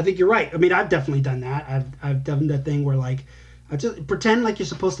yeah, I think you're right. I mean, I've definitely done that. I've done that thing where like, I just pretend like you're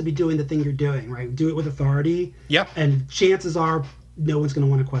supposed to be doing the thing you're doing, right? Do it with authority. Yep. And chances are no one's going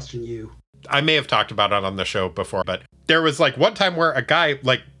to want to question you. I may have talked about it on the show before, but there was like one time where a guy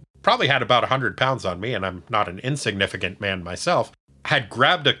like probably had about 100 pounds on me, and I'm not an insignificant man myself, had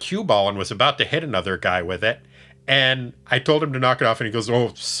grabbed a cue ball and was about to hit another guy with it. And I told him to knock it off, and he goes,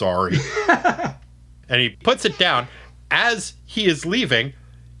 "Oh, sorry." And he puts it down. As he is leaving,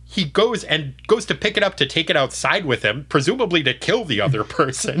 he goes to pick it up to take it outside with him, presumably to kill the other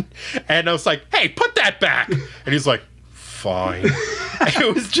person. And I was like, "Hey, put that back." And he's like, "Fine."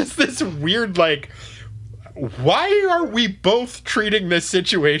 It was just this weird, like, why are we both treating this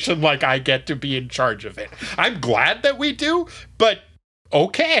situation like I get to be in charge of it? I'm glad that we do, but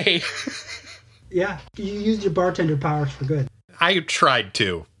okay. Yeah, you used your bartender powers for good. I tried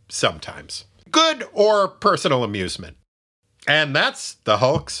to, sometimes. Good or personal amusement. And that's the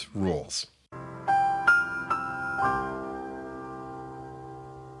Hulk's rules.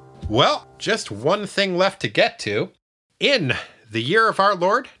 Well, just one thing left to get to. In the year of our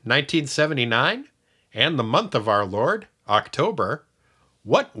Lord, 1979, and the month of our Lord, October,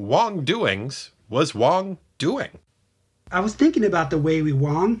 what Wong doings was Wong doing? I was thinking about the Wei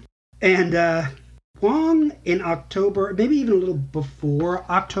Wong, and Wong in October, maybe even a little before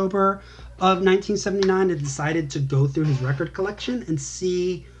October of 1979, had decided to go through his record collection and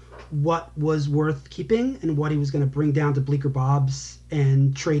see what was worth keeping and what he was going to bring down to Bleecker Bob's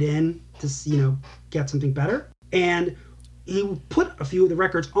and trade in to, get something better. And he put a few of the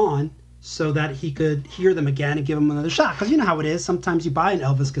records on so that he could hear them again and give them another shot. Because you know how it is. Sometimes you buy an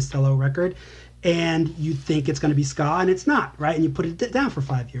Elvis Costello record and you think it's going to be ska, and it's not, right? And you put it down for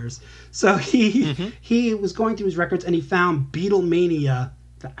 5 years. So he was going through his records, and he found Beatlemania,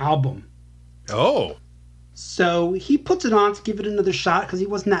 the album. Oh. So he puts it on to give it another shot because he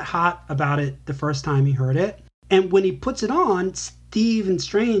wasn't that hot about it the first time he heard it. And when he puts it on, Stephen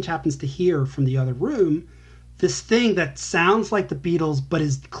Strange happens to hear from the other room this thing that sounds like the Beatles, but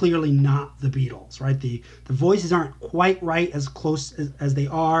is clearly not the Beatles, right? The voices aren't quite right, as close as they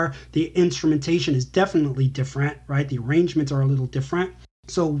are. The instrumentation is definitely different, right? The arrangements are a little different.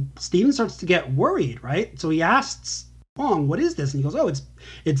 So Steven starts to get worried, right? So he asks Wong, "What is this?" And he goes, "Oh,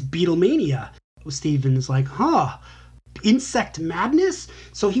 it's Beatlemania." Steven is like, "Huh, insect madness?"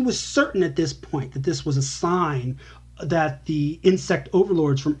 So he was certain at this point that this was a sign that the insect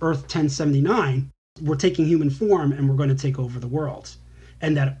overlords from Earth 1079 were taking human form and were going to take over the world.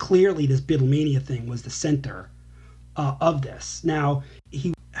 And that clearly this Beatlemania thing was the center of this. Now,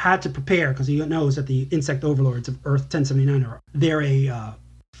 he had to prepare because he knows that the insect overlords of Earth 1079 they're a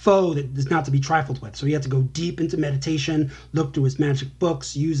foe that is not to be trifled with. So he had to go deep into meditation, look through his magic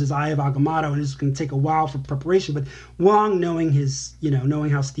books, use his Eye of Agamotto, and it's going to take a while for preparation. But Wong, knowing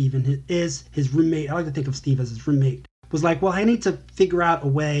how Steven is, his roommate, I like to think of Steve as his roommate, was like, well, I need to figure out a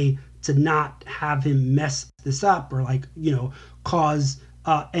way to not have him mess this up or cause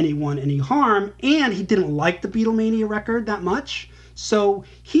anyone any harm. And he didn't like the Beatlemania record that much. So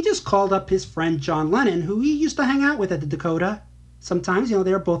he just called up his friend John Lennon, who he used to hang out with at the Dakota. Sometimes, they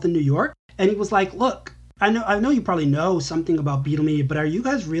were both in New York. And he was like, look, I know you probably know something about Beatlemania, but are you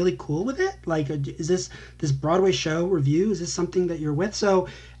guys really cool with it? Like, is this Broadway show review, is this something that you're with? So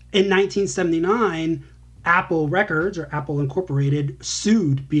in 1979, Apple Records, or Apple Incorporated,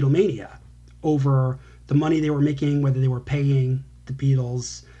 sued Beatlemania over the money they were making, whether they were paying the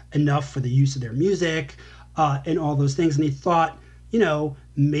Beatles enough for the use of their music, and all those things. And they thought,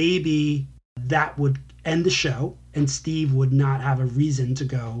 maybe that would end the show and Steve would not have a reason to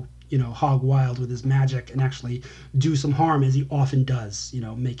go, hog wild with his magic and actually do some harm, as he often does,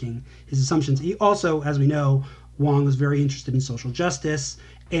 making his assumptions. He also, as we know, Wang was very interested in social justice,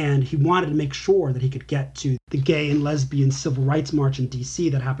 and he wanted to make sure that he could get to the gay and lesbian civil rights march in D.C.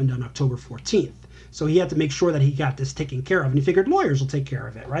 that happened on October 14th. So he had to make sure that he got this taken care of, and he figured lawyers will take care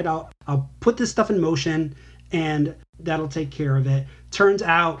of it, right? I'll put this stuff in motion, and that'll take care of it. Turns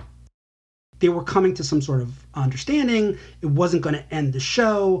out they were coming to some sort of understanding. It wasn't going to end the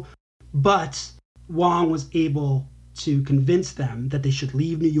show, but Wang was able to convince them that they should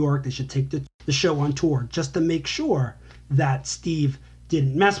leave New York, they should take the show on tour, just to make sure that Steve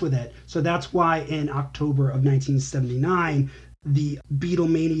didn't mess with it. So that's why in October of 1979, the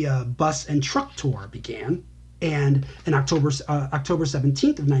Beatlemania bus and truck tour began. And in October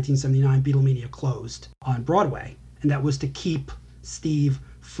 17th of 1979, Beatlemania closed on Broadway. And that was to keep Steve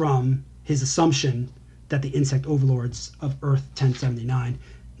from his assumption that the insect overlords of Earth 1079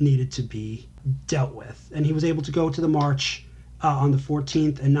 needed to be dealt with. And he was able to go to the march on the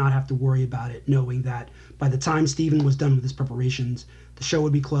 14th and not have to worry about it, knowing that by the time Stephen was done with his preparations, the show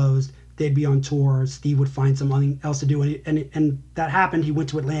would be closed, they'd be on tour, Steve would find something else to do, and that happened. He went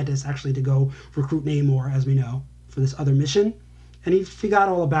to Atlantis actually to go recruit Namor, as we know, for this other mission, and he forgot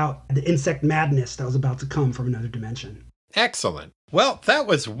all about the insect madness that was about to come from another dimension. Excellent. Well, that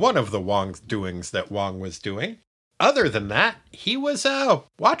was one of the Wang's doings that Wang was doing. Other than that, he was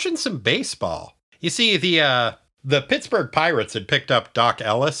watching some baseball. You see, the Pittsburgh Pirates had picked up Doc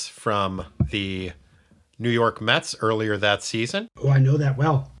Ellis from the New York Mets earlier that season. Oh, I know that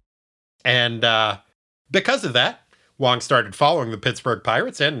well. And because of that, Wang started following the Pittsburgh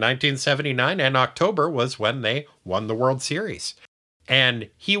Pirates, and 1979 and October was when they won the World Series.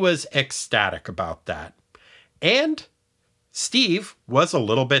 And he was ecstatic about that. And Steve was a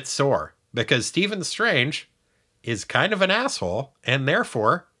little bit sore because Stephen Strange is kind of an asshole and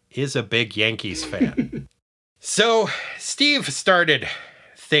therefore is a big Yankees fan. So Steve started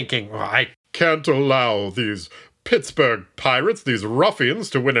thinking, well, I Can't allow these Pittsburgh Pirates, these ruffians,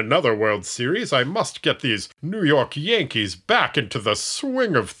 to win another World Series. I must get these New York Yankees back into the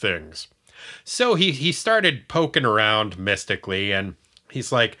swing of things. So he started poking around mystically, and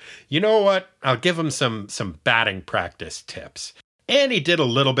he's like, you know what? I'll give him some batting practice tips. And he did a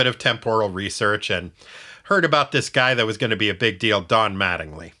little bit of temporal research and heard about this guy that was going to be a big deal, Don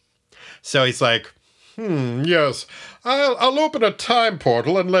Mattingly. So he's like, Yes, I'll open a time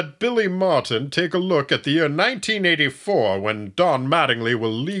portal and let Billy Martin take a look at the year 1984 when Don Mattingly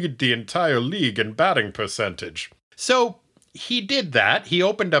will lead the entire league in batting percentage. So he did that. He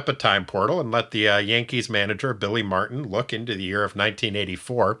opened up a time portal and let the Yankees manager, Billy Martin, look into the year of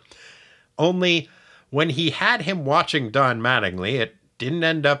 1984. Only when he had him watching Don Mattingly, it didn't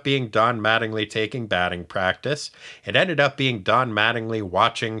end up being Don Mattingly taking batting practice. It ended up being Don Mattingly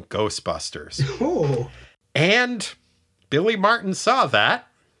watching Ghostbusters. Oh. And Billy Martin saw that,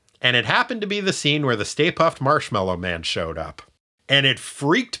 and it happened to be the scene where the Stay Puft Marshmallow Man showed up. And it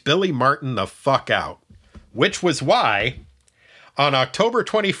freaked Billy Martin the fuck out, which was why, on October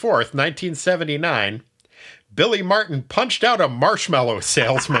 24th, 1979, Billy Martin punched out a marshmallow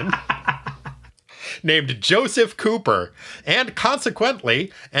salesman named Joseph Cooper, and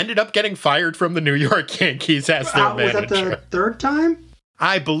consequently ended up getting fired from the New York Yankees as their manager. Was that the third time?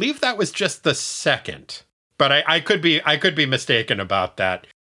 I believe that was just the second, but I could be mistaken about that.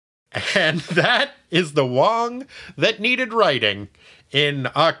 And that is the Wang that needed writing in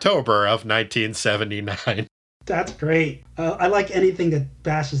October of 1979. That's great. I like anything that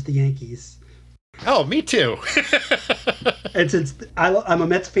bashes the Yankees. Oh, me too. And since I'm a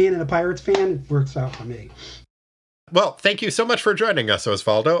Mets fan and a Pirates fan, it works out for me. Well, thank you so much for joining us,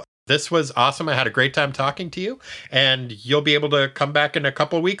 Osvaldo. This was awesome. I had a great time talking to you, and you'll be able to come back in a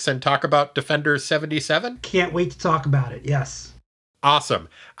couple of weeks and talk about Defenders 77. Can't wait to talk about it. Yes. Awesome.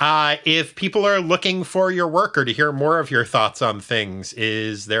 If people are looking for your work or to hear more of your thoughts on things,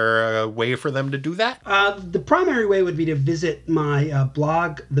 is there a way for them to do that? The primary way would be to visit my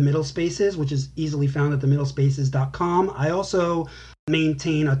blog, The Middle Spaces, which is easily found at themiddlespaces.com. I also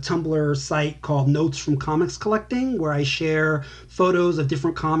maintain a Tumblr site called Notes from Comics Collecting, where I share photos of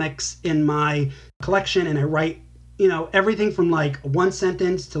different comics in my collection, and I write, everything from like one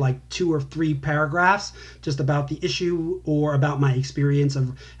sentence to like 2 or 3 paragraphs just about the issue or about my experience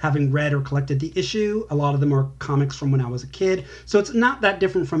of having read or collected the issue. A lot of them are comics from when I was a kid. So it's not that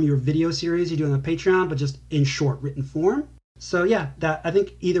different from your video series you do on the Patreon, but just in short written form. So yeah, I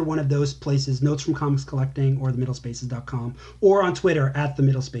think either one of those places, Notes from Comics Collecting or themiddlespaces.com, or on Twitter at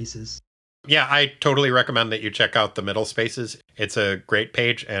themiddlespaces. Yeah, I totally recommend that you check out the Middle Spaces. It's a great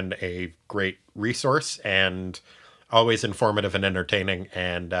page and a great resource, and always informative and entertaining.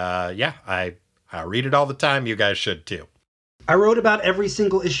 And I read it all the time. You guys should too. I wrote about every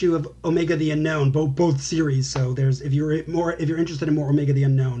single issue of Omega the Unknown, both series. So if you're interested in more Omega the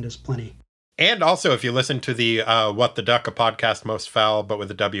Unknown, there's plenty. And also, if you listen to the What the Duck, a podcast most foul, but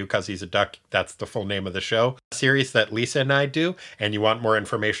with a W because he's a duck, that's the full name of the show, series that Lisa and I do, and you want more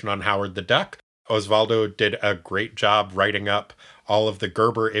information on Howard the Duck, Osvaldo did a great job writing up all of the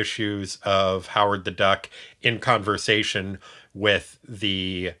Gerber issues of Howard the Duck in conversation with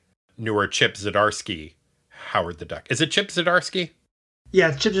the newer Chip Zdarsky Howard the Duck. Is it Chip Zdarsky? Yeah,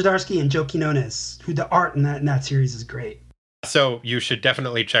 it's Chip Zdarsky and Joe Quinones, who the art in that series is great. So you should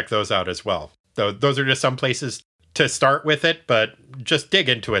definitely check those out as well. Those are just some places to start with it, but just dig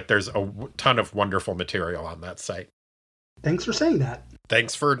into it. There's a ton of wonderful material on that site. Thanks for saying that.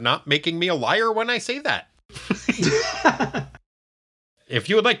 Thanks for not making me a liar when I say that. If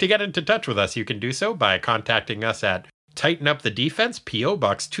you would like to get into touch with us, you can do so by contacting us at Tighten Up the Defense, P.O.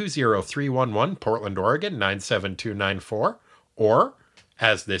 Box 20311, Portland, Oregon 97294, or,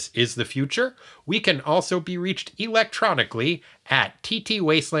 as this is the future, we can also be reached electronically at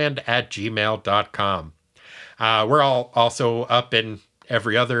ttwasteland@gmail.com. We're all also up in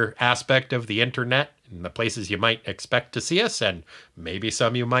every other aspect of the internet, in the places you might expect to see us, and maybe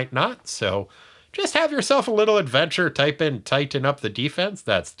some you might not, so just have yourself a little adventure. Type in Tighten Up the Defense,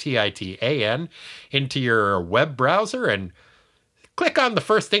 that's TITAN, into your web browser and click on the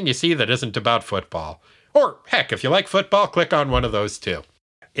first thing you see that isn't about football. Or heck, if you like football, click on one of those too.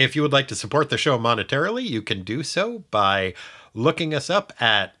 If you would like to support the show monetarily, you can do so by looking us up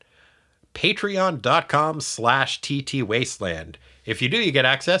at patreon.com/ttwasteland. If you do, you get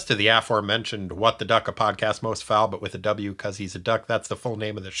access to the aforementioned What the Duck, a podcast most foul, but with a W because he's a duck. That's the full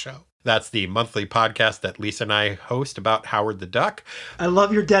name of the show. That's the monthly podcast that Lisa and I host about Howard the Duck. I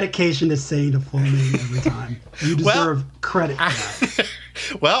love your dedication to saying the full name every time. You deserve credit for that.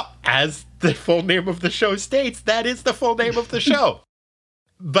 Well, as the full name of the show states, that is the full name of the show.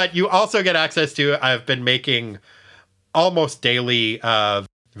 But you also get access to, I've been making almost daily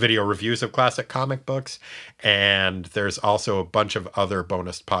video reviews of classic comic books, and there's also a bunch of other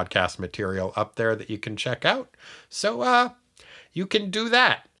bonus podcast material up there that you can check out. So you can do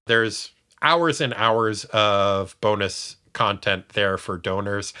that. There's hours and hours of bonus content there for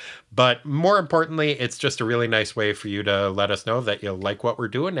donors, but more importantly, it's just a really nice way for you to let us know that you like what we're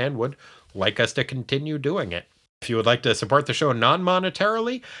doing and would like us to continue doing it. If you would like to support the show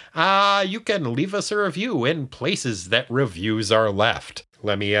non-monetarily, you can leave us a review in places that reviews are left.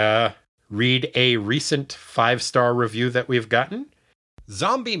 Let me read a recent 5-star review that we've gotten.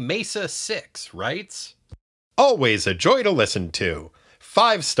 Zombie Mesa 6 writes, "Always a joy to listen to.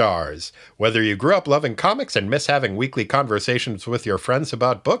 5 stars. Whether you grew up loving comics and miss having weekly conversations with your friends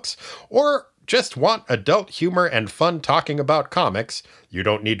about books, or just want adult humor and fun talking about comics, you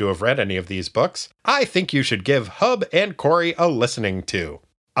don't need to have read any of these books, I think you should give Hub and Corey a listening to.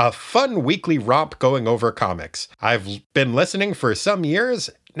 A fun weekly romp going over comics. I've been listening for some years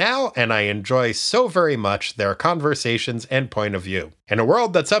now, and I enjoy so very much their conversations and point of view. In a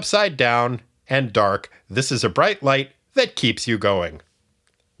world that's upside down and dark, this is a bright light that keeps you going."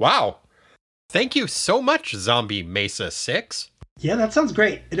 Wow. Thank you so much, Zombie Mesa 6. Yeah, that sounds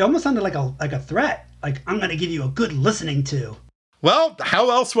great. It almost sounded like a threat. Like, I'm going to give you a good listening to. Well, how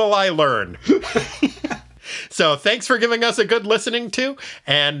else will I learn? So thanks for giving us a good listening to.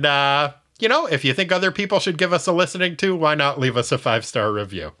 And, if you think other people should give us a listening to, why not leave us a 5-star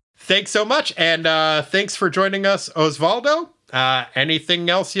review? Thanks so much. And thanks for joining us, Osvaldo. Anything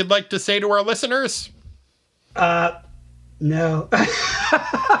else you'd like to say to our listeners? No.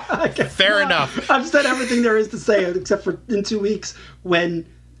 Fair enough. I've said everything there is to say, except for in 2 weeks when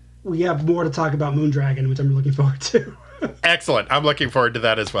we have more to talk about Moondragon, which I'm looking forward to. Excellent. I'm looking forward to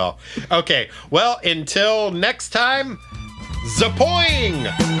that as well. Okay. Well, until next time,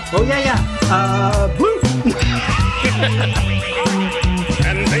 Zapoing! Oh, yeah. Blue!